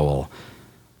his goal.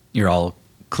 You're all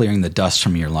clearing the dust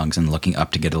from your lungs and looking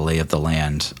up to get a lay of the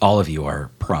land. All of you are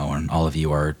prone. All of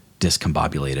you are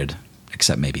discombobulated,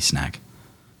 except maybe Snack.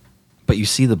 But you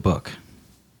see the book.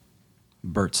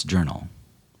 Bert's journal.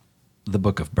 The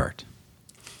Book of Bert.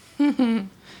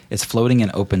 It's floating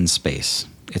in open space,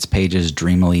 its pages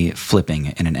dreamily flipping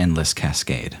in an endless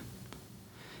cascade.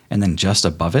 And then just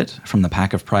above it, from the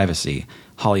pack of privacy,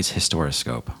 Holly's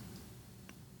historoscope.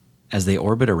 As they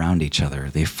orbit around each other,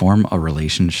 they form a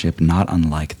relationship not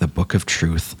unlike the Book of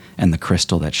Truth and the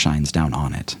crystal that shines down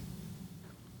on it.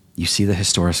 You see the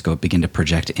historoscope begin to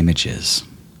project images.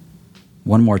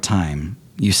 One more time,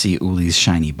 you see Uli's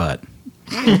shiny butt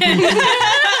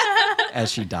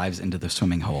as she dives into the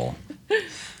swimming hole.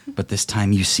 But this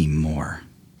time you see more.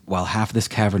 While half this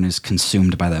cavern is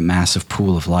consumed by that massive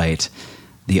pool of light,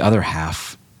 the other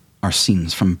half are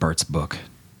scenes from Bert's book.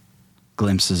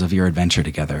 Glimpses of your adventure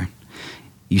together.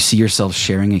 You see yourselves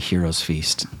sharing a hero's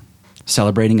feast,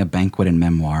 celebrating a banquet in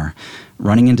memoir,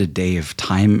 running into Dave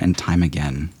time and time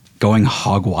again, going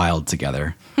hog wild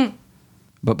together.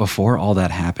 But before all that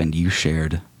happened, you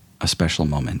shared a special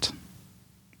moment.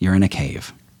 You're in a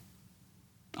cave.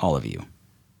 All of you.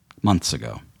 Months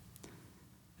ago.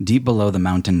 Deep below the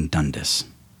mountain Dundus.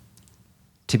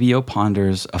 Tibio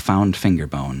ponders a found finger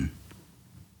bone,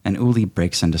 and Uli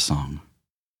breaks into song.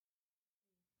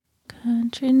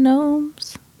 Country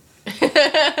gnomes,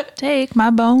 take my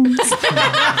bones.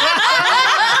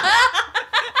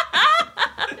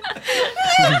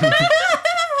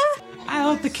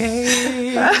 Out the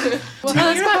cave.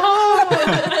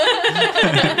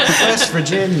 West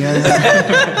Virginia.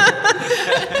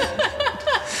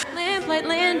 Lamplight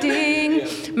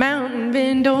Landing, Mountain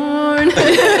Bendorn.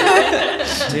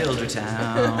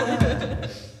 Dildertown.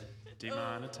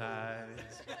 Demonetized.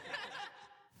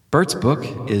 Bert's book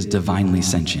is divinely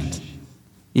sentient.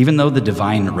 Even though the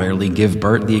divine rarely give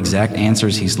Bert the exact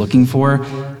answers he's looking for,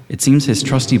 it seems his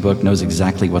trusty book knows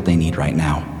exactly what they need right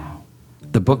now.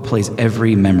 The book plays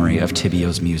every memory of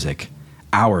Tibio's music,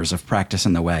 hours of practice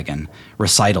in the wagon,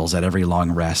 recitals at every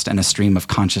long rest, and a stream of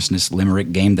consciousness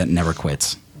limerick game that never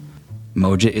quits.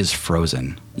 Moja is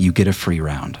frozen. You get a free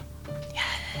round.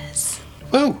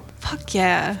 Woo! Fuck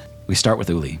yeah. We start with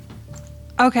Uli.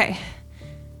 Okay.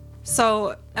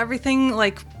 So everything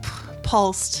like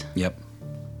pulsed. Yep.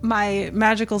 My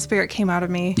magical spirit came out of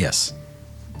me, Yes.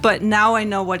 but now I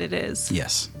know what it is.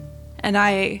 Yes. And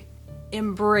I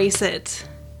embrace it.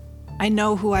 I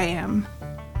know who I am.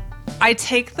 I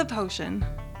take the potion,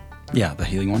 Yeah, the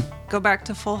healing one? go back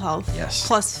to full health. Yes.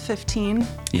 Plus 15.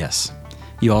 Yes.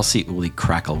 You all see Uli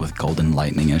crackle with golden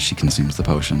lightning as she consumes the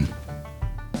potion.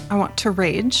 I want to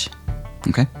rage.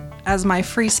 Okay. As my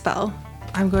free spell,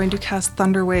 I'm going to cast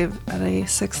Thunder Wave at a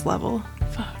 6th level.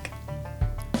 Fuck.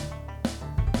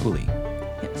 Uli,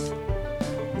 Yes.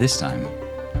 this time,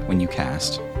 when you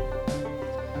cast,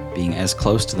 being as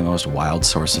close to the most wild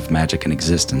source of magic in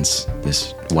existence,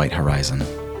 this white horizon,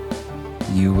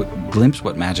 you glimpse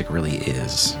what magic really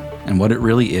is. And what it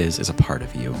really is a part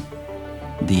of you.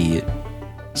 The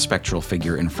spectral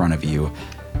figure in front of you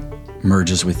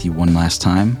merges with you one last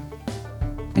time,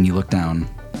 and you look down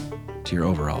to your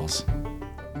overalls.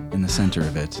 In the center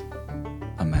of it,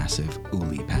 a massive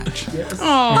Uli patch.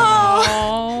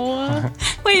 Oh.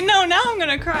 Wait, no, now I'm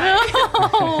going to cry.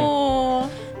 Oh,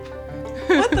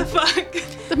 What the fuck?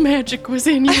 the magic was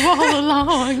in you all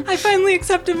along. I finally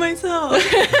accepted myself.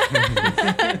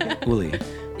 Uli,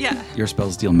 Yeah. your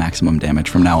spells deal maximum damage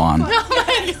from now on.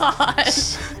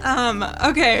 Gosh.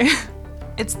 Okay.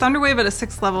 It's Thunder Wave at a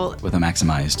 6th level. With a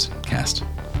maximized cast.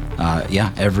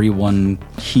 Yeah, everyone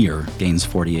here gains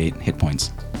 48 hit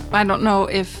points. I don't know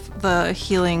if the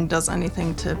healing does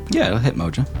anything to... Yeah, it'll hit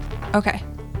Moja. Okay.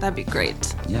 That'd be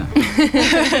great. Yeah.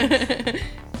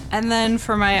 And then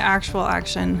for my actual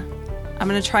action, I'm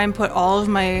going to try and put all of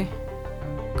my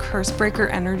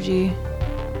Cursebreaker energy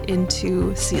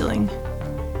into sealing.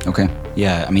 Okay.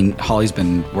 Yeah, I mean, Holly's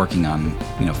been working on,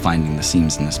 finding the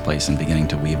seams in this place and beginning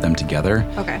to weave them together.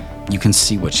 Okay. You can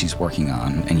see what she's working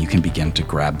on, and you can begin to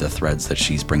grab the threads that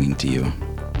she's bringing to you.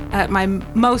 At my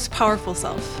most powerful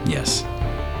self, Yes.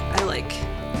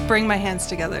 I bring my hands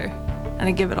together and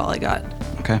I give it all I got.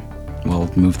 Okay.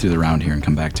 We'll move through the round here and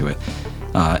come back to it.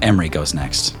 Emery goes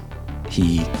next.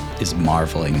 He is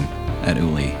marveling at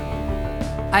Uli.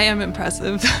 I am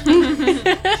impressive.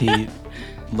 He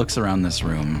looks around this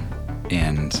room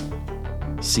and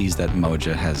sees that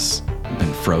Moja has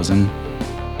been frozen.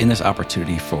 In this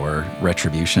opportunity for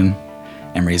retribution,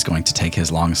 Emery is going to take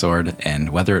his longsword, and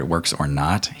whether it works or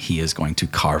not, he is going to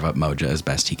carve up Moja as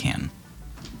best he can.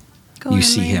 You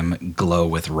see him glow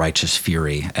with righteous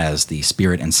fury as the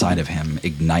spirit inside of him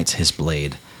ignites his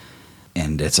blade,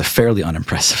 and it's a fairly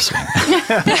unimpressive swing.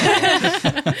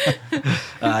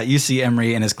 You see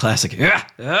Emery in his classic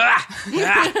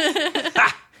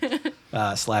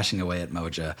slashing away at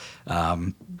Moja.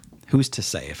 Who's to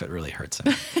say if it really hurts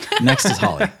him? Next is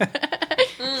Holly.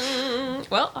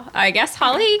 Well, I guess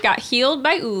Holly got healed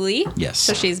by Uli. Yes.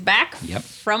 So she's back Yep.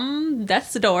 from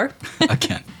death's door.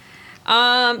 Again.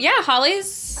 Yeah,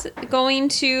 Holly's going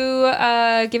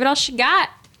to give it all she got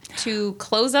to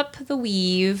close up the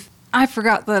weave. I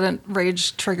forgot that a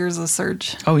rage triggers a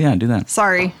surge. Oh, yeah, do that.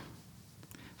 Sorry.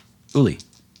 Uli,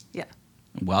 Yeah.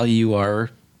 while you are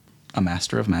a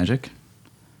master of magic,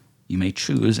 you may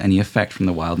choose any effect from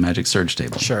the Wild Magic Surge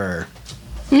table. Sure.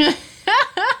 All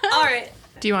right.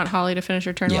 Do you want Holly to finish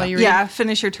her turn Yeah. while you read? Yeah,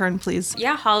 finish your turn, please.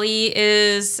 Yeah, Holly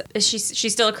is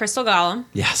she's still a crystal golem.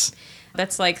 Yes.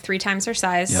 That's like 3 times her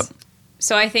size. Yep.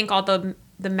 So I think all the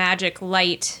magic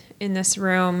light in this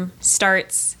room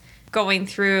starts going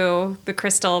through the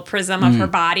crystal prism of her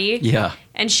body. Yeah.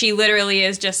 And she literally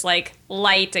is just like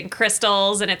light and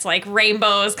crystals, and it's like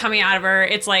rainbows coming out of her.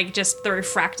 It's like just the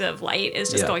refractive light is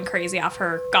just Yeah. going crazy off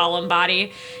her golem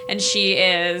body. And she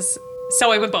is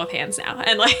sewing with both hands now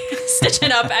and like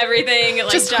stitching up everything.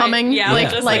 Like Just humming, Yeah,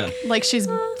 like she's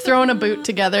throwing a boot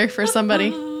together for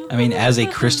somebody. I mean, as a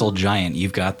crystal giant,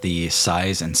 you've got the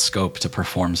size and scope to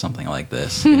perform something like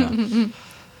this. Yeah.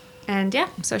 And yeah,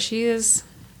 so she is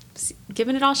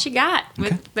giving it all she got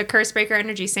with the curse breaker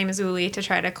energy, same as Uli, to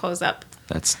try to close up.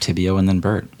 That's Tibio and then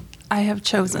Bert. I have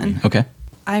chosen. Okay.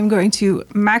 I'm going to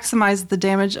maximize the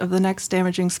damage of the next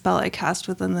damaging spell I cast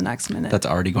within the next minute. That's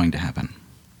already going to happen.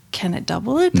 Can it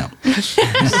double it? No.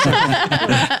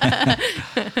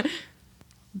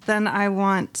 Then I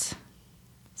want.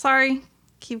 Sorry,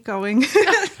 keep going.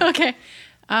 Okay.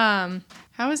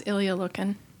 How is Ilya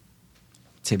looking?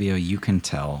 Tibio, you can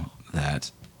tell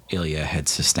that Ilya had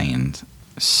sustained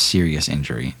serious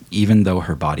injury. Even though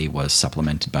her body was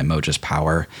supplemented by Moja's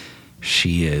power,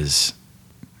 she is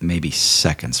maybe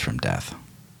seconds from death.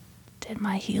 Did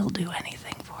my heal do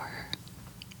anything for her?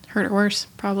 Hurt or worse,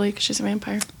 probably, because she's a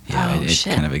vampire. Yeah, Oh, it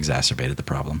shit. kind of exacerbated the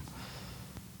problem.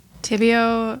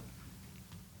 Tibio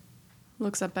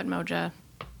looks up at Moja,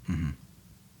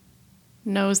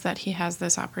 knows that he has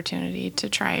this opportunity to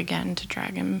try again to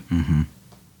drag him,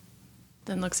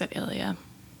 then looks at Ilya,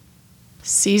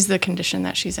 sees the condition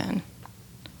that she's in,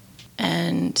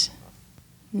 and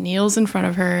kneels in front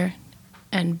of her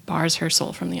and bars her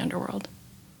soul from the underworld.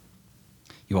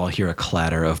 You all hear a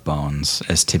clatter of bones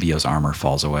as Tibio's armor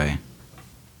falls away.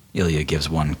 Ilya gives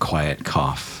one quiet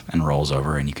cough and rolls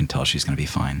over, and you can tell she's going to be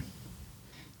fine.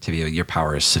 Tibio, your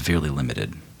power is severely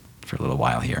limited for a little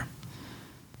while here.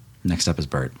 Next up is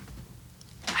Bert.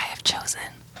 I have chosen.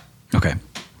 Okay,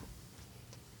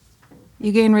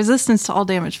 You gain resistance to all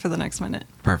damage for the next minute.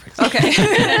 perfect. Okay.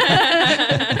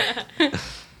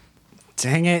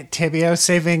 Dang it, Tibio,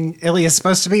 saving Ilya's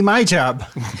supposed to be my job.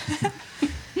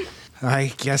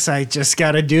 I guess I just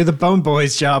gotta do the Bone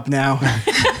Boy's job now.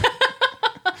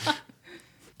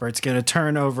 Bert's gonna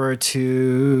turn over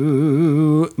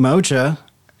to Moja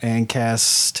and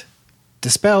cast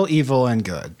Dispel Evil and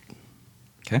Good.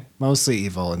 Okay. Mostly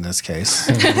evil in this case.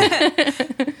 In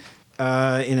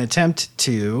attempt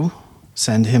to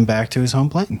send him back to his home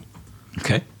plane.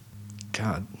 Okay.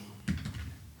 God.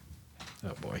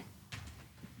 Oh boy.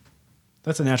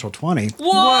 That's a natural 20.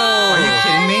 Whoa! Are you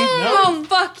kidding me? No. Oh,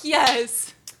 fuck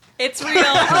yes. It's real.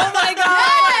 Oh my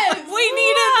god. We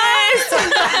needed this.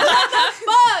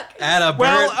 Fuck. Add a Bert.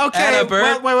 Well, okay. Add a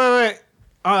Bert. Wait.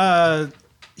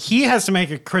 He has to make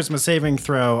a charisma saving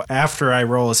throw after I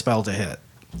roll a spell to hit,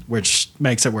 which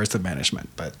makes it worse than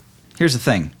banishment. But Here's the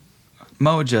thing.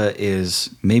 Moja is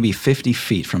maybe 50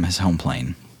 feet from his home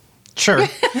plane. sure.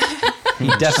 He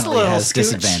definitely little has scooch.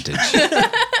 disadvantage.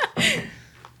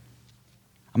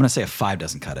 I'm going to say a 5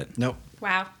 doesn't cut it. Nope.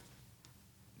 Wow.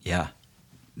 Yeah.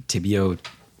 Tibio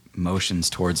motions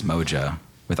towards Moja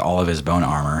with all of his bone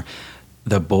armor.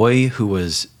 The boy who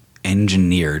was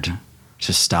engineered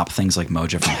to stop things like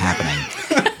Moja from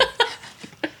happening.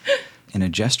 In a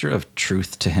gesture of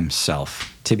truth to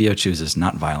himself, Tibio chooses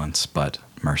not violence, but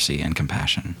mercy and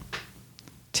compassion.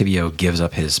 Tibio gives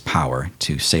up his power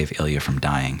to save Ilya from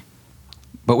dying.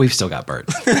 But we've still got Bert.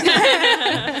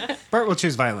 Bert will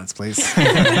choose violence, please.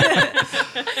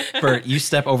 Bert, you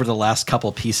step over the last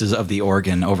couple pieces of the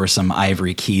organ over some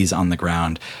ivory keys on the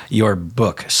ground, your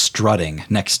book strutting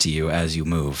next to you as you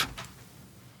move.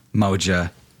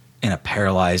 Moja, in a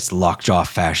paralyzed lockjaw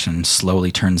fashion, slowly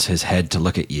turns his head to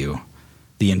look at you,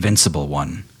 the invincible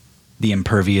one, the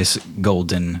impervious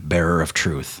golden bearer of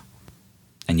truth.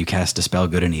 And you cast Dispel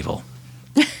Good and Evil.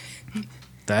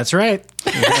 That's right.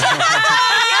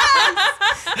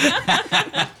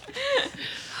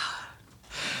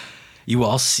 You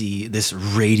all see this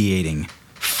radiating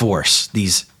force,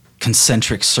 these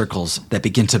concentric circles that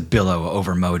begin to billow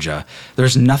over Moja.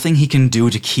 There's nothing he can do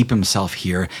to keep himself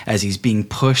here as he's being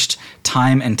pushed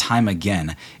time and time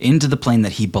again into the plane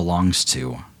that he belongs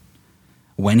to.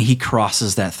 When he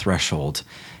crosses that threshold,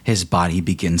 his body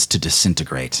begins to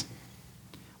disintegrate.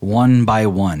 One by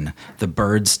one, the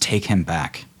birds take him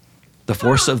back. The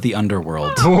force of the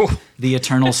underworld, the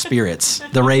eternal spirits,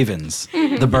 the ravens,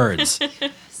 the birds,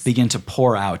 begin to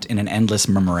pour out in an endless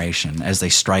murmuration as they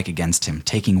strike against him,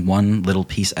 taking one little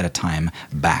piece at a time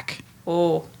back.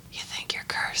 Oh. You think you're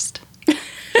cursed. You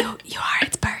are.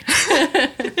 It's Bert.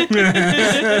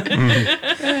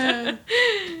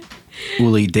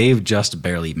 Uli, Dave just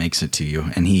barely makes it to you,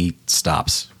 and he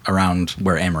stops around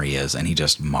where Emery is, and he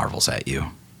just marvels at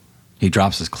you. He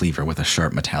drops his cleaver with a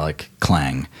sharp metallic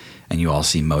clang, and you all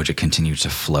see Moja continue to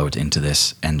float into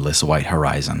this endless white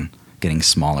horizon, getting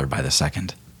smaller by the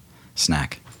second.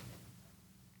 Snack.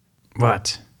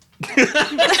 What?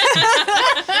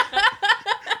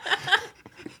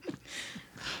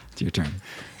 It's your turn.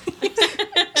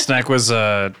 Snack was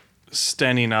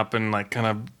standing up and like kind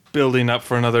of building up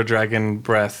for another dragon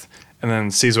breath, and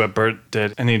then sees what Bert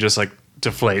did, and he just like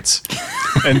deflates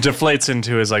and deflates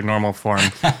into his like normal form.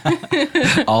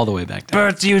 All the way back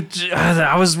down. Bert,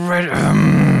 I was ready.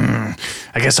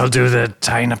 I guess I'll do the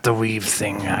tying up the weave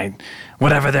thing.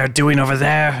 Whatever they're doing over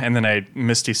there. And then I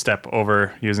misty step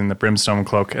over using the brimstone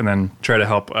cloak, and then try to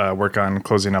help work on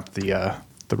closing up the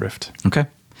rift. Okay.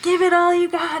 Give it all you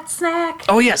got, Snack.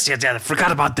 Oh yes, yeah, I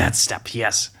forgot about that step.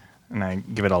 Yes, and I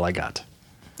give it all I got.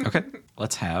 Okay.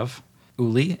 Let's have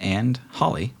Uli and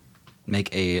Holly make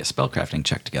a spellcrafting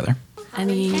check together.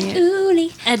 Any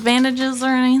Uli, advantages or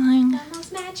anything?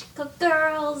 those magical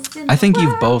girls. I think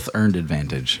you've both earned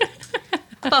advantage.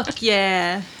 Fuck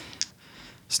yeah.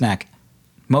 Snack,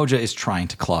 Moja is trying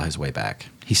to claw his way back.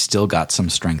 He's still got some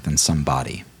strength and some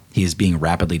body. He is being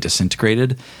rapidly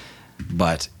disintegrated,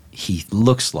 but he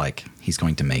looks like he's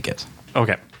going to make it.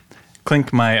 Okay.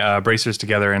 Clink my bracers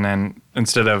together, and then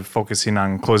instead of focusing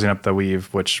on closing up the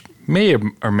weave, which may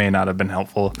or may not have been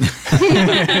helpful,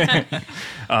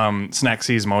 Snack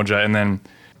sees Moja and then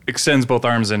extends both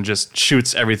arms and just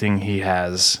shoots everything he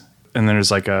has. And then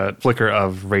there's like a flicker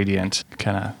of radiant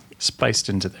kind of spiced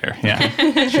into there. Yeah.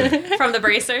 From the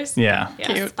bracers. Yeah.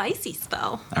 Yeah. Spicy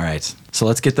spell. All right. So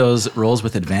let's get those rolls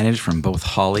with advantage from both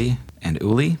Holly and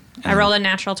Uli. I rolled a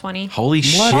natural 20. Holy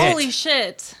shit. Holy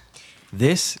shit.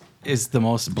 This is the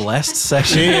most blessed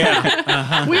session.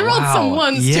 We rolled some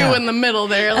ones Yeah. too in the middle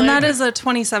there. And like, that is a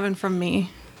 27 from me.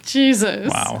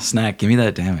 Jesus. Wow. Snack, give me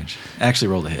that damage. Actually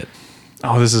rolled a hit.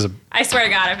 Oh, this is a I swear to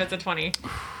God, if it's a 20.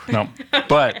 no,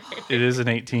 but it is an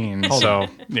 18. So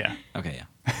yeah, Okay,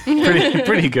 yeah.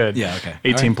 pretty good. Yeah, okay.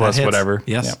 18 All right, plus that hits. whatever.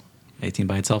 Yes. Yep. 18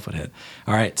 by itself would hit.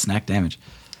 All right, snack damage.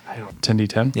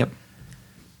 10d10. Yep.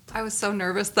 I was so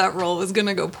nervous that roll was going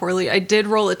to go poorly. I did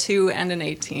roll a 2 and an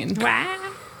 18. Wow.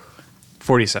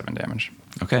 47 damage.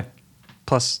 Okay.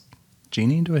 Plus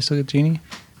Genie. Do I still get Genie?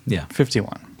 Yeah.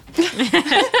 51.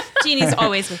 Genie's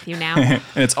always with you now. And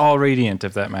it's all radiant,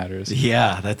 if that matters.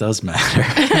 Yeah, that does matter.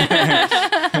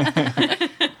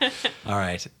 All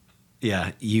right.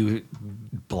 Yeah, you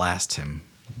blast him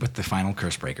with the final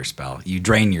Curse Breaker spell. You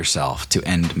drain yourself to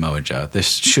end Moja. This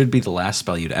should be the last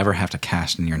spell you'd ever have to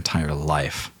cast in your entire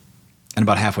life. And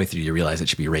about halfway through, you realize it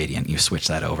should be Radiant. You switch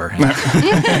that over.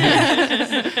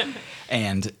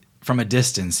 And from a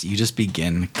distance, you just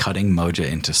begin cutting Moja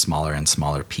into smaller and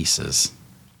smaller pieces,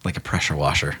 like a pressure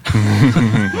washer.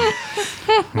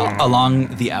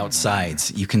 Along the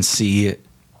outsides, you can see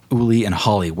Uli and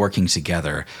Holly working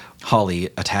together. Holly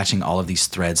attaching all of these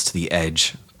threads to the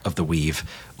edge of the weave.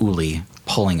 Uli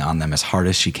pulling on them as hard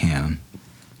as she can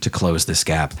to close this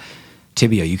gap.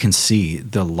 Tibio, you can see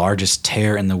the largest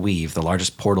tear in the weave, the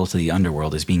largest portal to the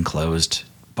underworld, is being closed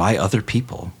by other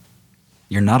people.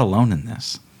 You're not alone in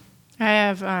this. I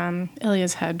have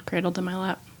Ilya's head cradled in my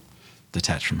lap.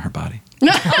 Detached from her body. We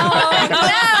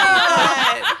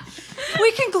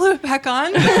can glue it back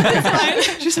on.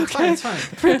 She's okay. It's fine.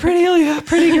 Pretty Ilya,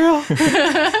 pretty girl.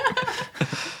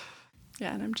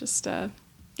 Yeah, and I'm just,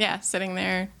 sitting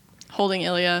there holding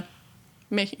Ilya,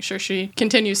 making sure she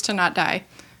continues to not die,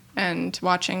 and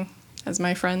watching as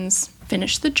my friends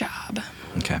finish the job.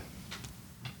 Okay.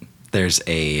 There's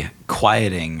a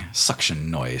quieting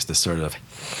suction noise, this sort of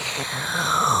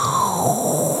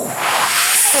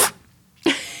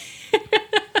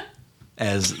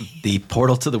as the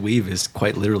portal to the weave is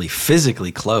quite literally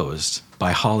physically closed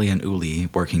by Holly and Uli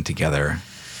working together,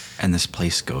 and this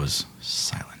place goes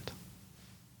silent.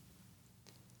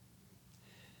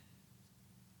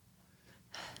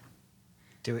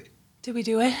 Did we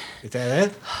do it? Is that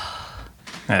it?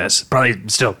 There's probably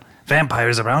still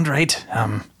vampires around, right?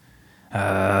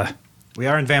 We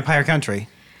are in vampire country.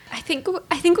 I think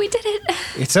we did it.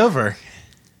 It's over.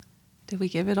 Did we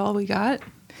give it all we got?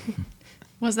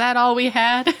 Was that all we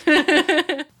had?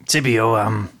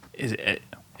 Tibio,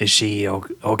 is she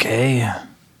okay?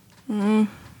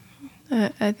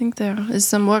 I think there is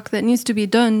some work that needs to be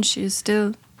done. She is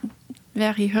still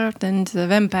very hurt and a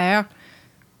vampire.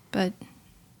 But,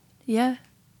 yeah,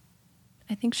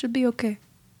 I think she'll be okay.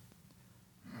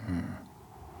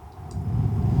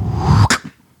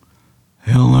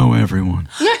 Hello, everyone.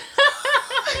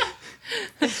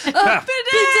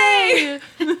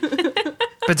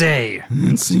 Bidet.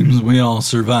 It seems we all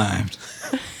survived.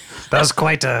 That was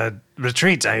quite a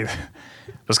retreat. I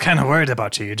was kind of worried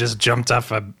about you. You just jumped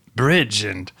off a bridge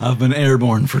and... I've been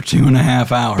airborne for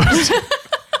 2.5 hours.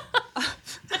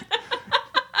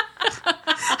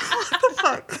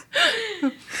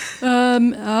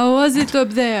 How was it up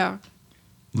there?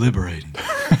 Liberating.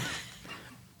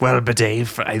 Well,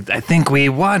 Bidet, I think we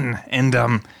won. And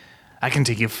I can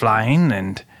take you flying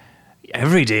and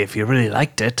every day if you really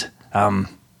liked it.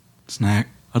 Snack,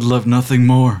 I'd love nothing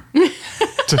more.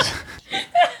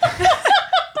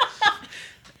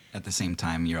 At the same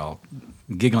time, you're all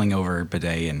giggling over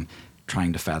Bidet and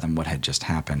trying to fathom what had just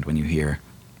happened when you hear,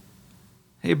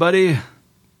 "Hey, buddy,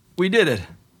 we did it.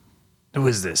 Who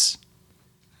is this?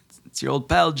 It's your old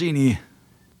pal, Genie."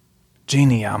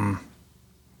 Genie,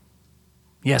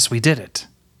 yes, we did it.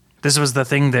 This was the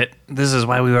thing this is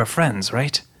why we were friends,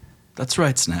 right? That's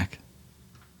right, Snack.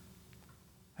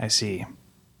 I see.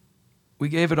 We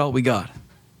gave it all we got.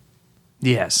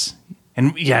 Yes.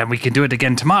 And yeah, we can do it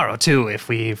again tomorrow too if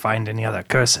we find any other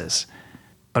curses.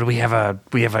 But we have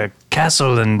a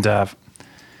castle and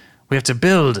we have to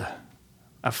build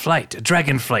a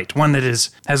dragon flight, one that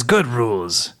has good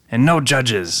rules and no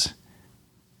judges.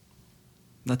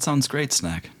 That sounds great,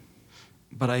 Snack.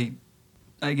 But I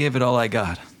gave it all I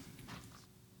got.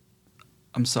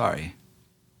 I'm sorry.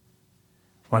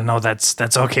 Well, no,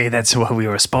 that's okay. That's what we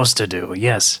were supposed to do.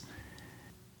 Yes.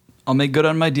 I'll make good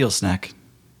on my deal, Snack.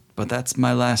 But that's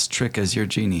my last trick as your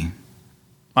genie.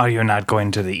 Are you not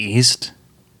going to the east?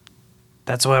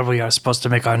 That's where we are supposed to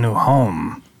make our new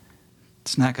home.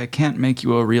 Snack, I can't make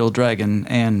you a real dragon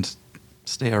and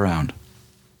stay around.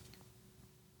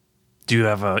 Do you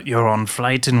have your own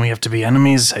flight and we have to be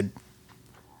enemies?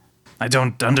 I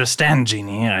don't understand,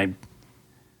 Genie.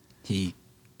 He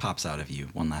pops out of you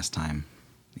one last time.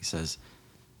 He says,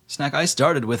 Snack, I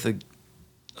started with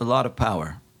a lot of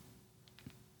power.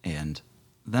 And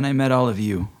then I met all of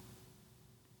you.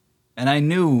 And I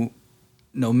knew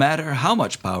no matter how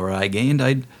much power I gained,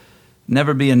 I'd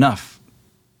never be enough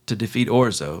to defeat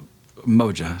Orzo,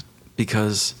 Moja,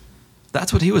 because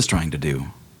that's what he was trying to do.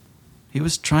 He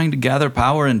was trying to gather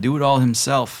power and do it all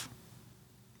himself.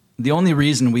 The only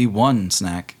reason we won,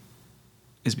 Snack,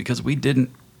 is because we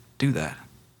didn't do that.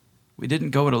 We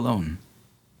didn't go it alone.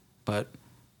 But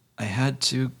I had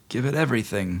to give it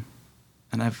everything,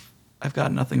 and I've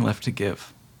got nothing left to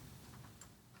give.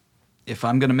 If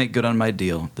I'm going to make good on my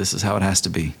deal, this is how it has to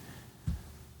be.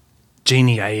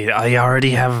 Genie, I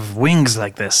already have wings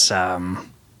like this. Can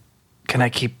I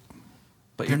keep...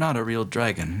 But you're not a real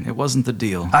dragon. It wasn't the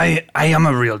deal. I am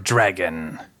a real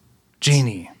dragon.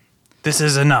 Genie, this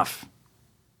is enough.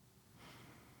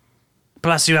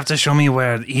 Plus, you have to show me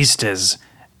where the east is.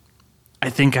 I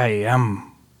think I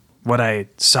am what I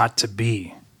sought to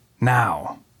be.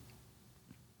 Now.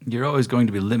 You're always going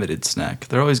to be limited, Snack.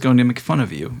 They're always going to make fun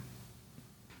of you.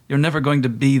 You're never going to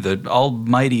be the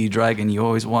almighty dragon you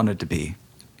always wanted to be.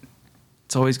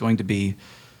 It's always going to be...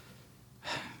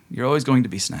 You're always going to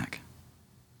be Snack.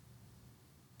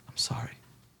 I'm sorry.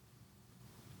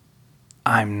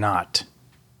 I'm not.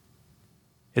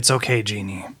 It's okay,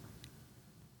 Genie.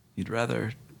 You'd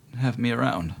rather have me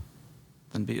around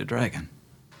than be a dragon.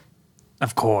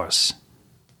 Of course.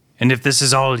 And if this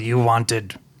is all you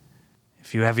wanted,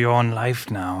 if you have your own life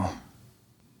now,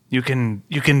 you can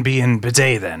be in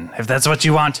Bidet then, if that's what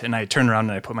you want. And I turn around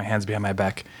and I put my hands behind my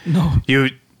back. No.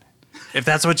 If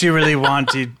that's what you really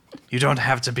want, you don't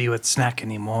have to be with Snack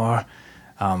anymore.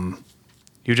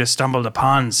 You just stumbled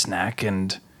upon Snack,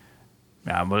 and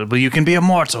well, you can be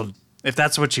immortal if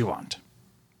that's what you want.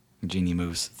 Genie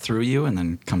moves through you and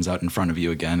then comes out in front of you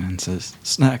again and says,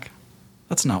 Snack,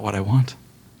 that's not what I want.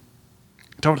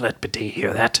 Don't let Bidet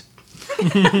hear that.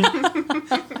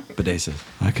 Bidet says,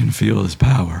 I can feel his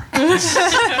power. He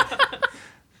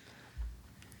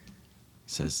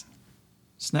says,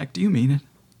 Snack, do you mean it?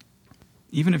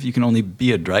 Even if you can only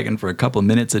be a dragon for a couple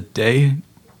minutes a day?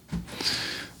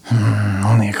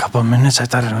 Only a couple of minutes? I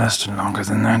thought it lasted longer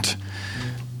than that.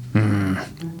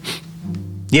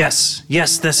 Yes,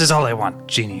 this is all I want,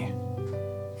 Genie.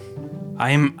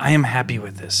 I am happy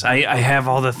with this. I have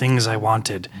all the things I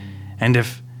wanted. And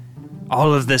if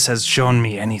all of this has shown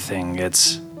me anything,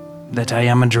 it's that I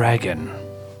am a dragon.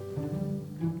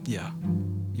 Yeah,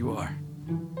 you are.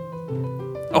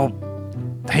 Oh,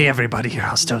 hey everybody, you're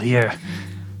all still here.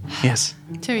 Yes.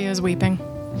 Tyrio's weeping.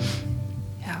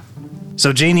 Yeah.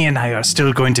 So Janie and I are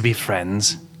still going to be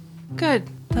friends. Good.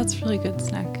 That's really good,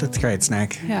 Snack. That's great,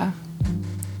 Snack. Yeah.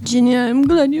 Ginny, I'm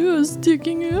glad you are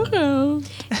sticking around.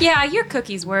 Yeah, your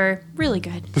cookies were really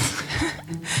good.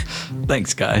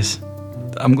 Thanks, guys.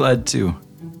 I'm glad too.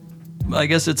 I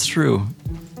guess it's true.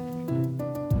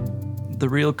 The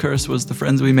real curse was the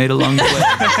friends we made along the way.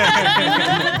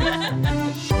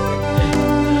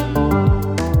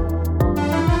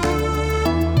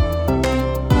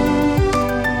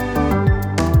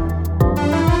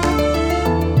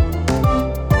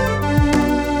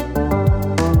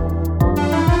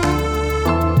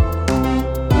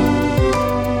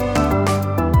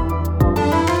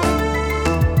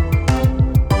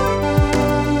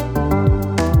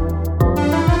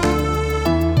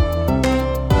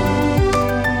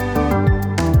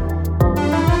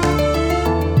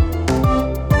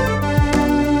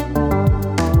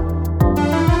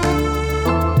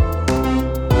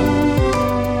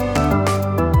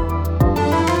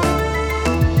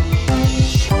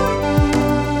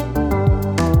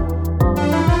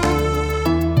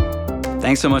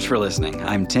 Thanks so much for listening.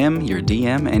 I'm Tim, your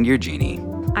DM and your genie.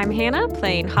 I'm Hannah,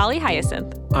 playing Holly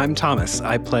Hyacinth. I'm Thomas.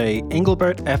 I play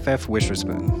Engelbert F.F.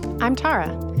 Wisherspoon. I'm Tara,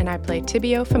 and I play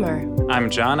Tibio Famur. I'm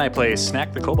John. I play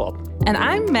Snack the Kobold. And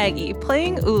I'm Maggie,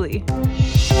 playing Uli.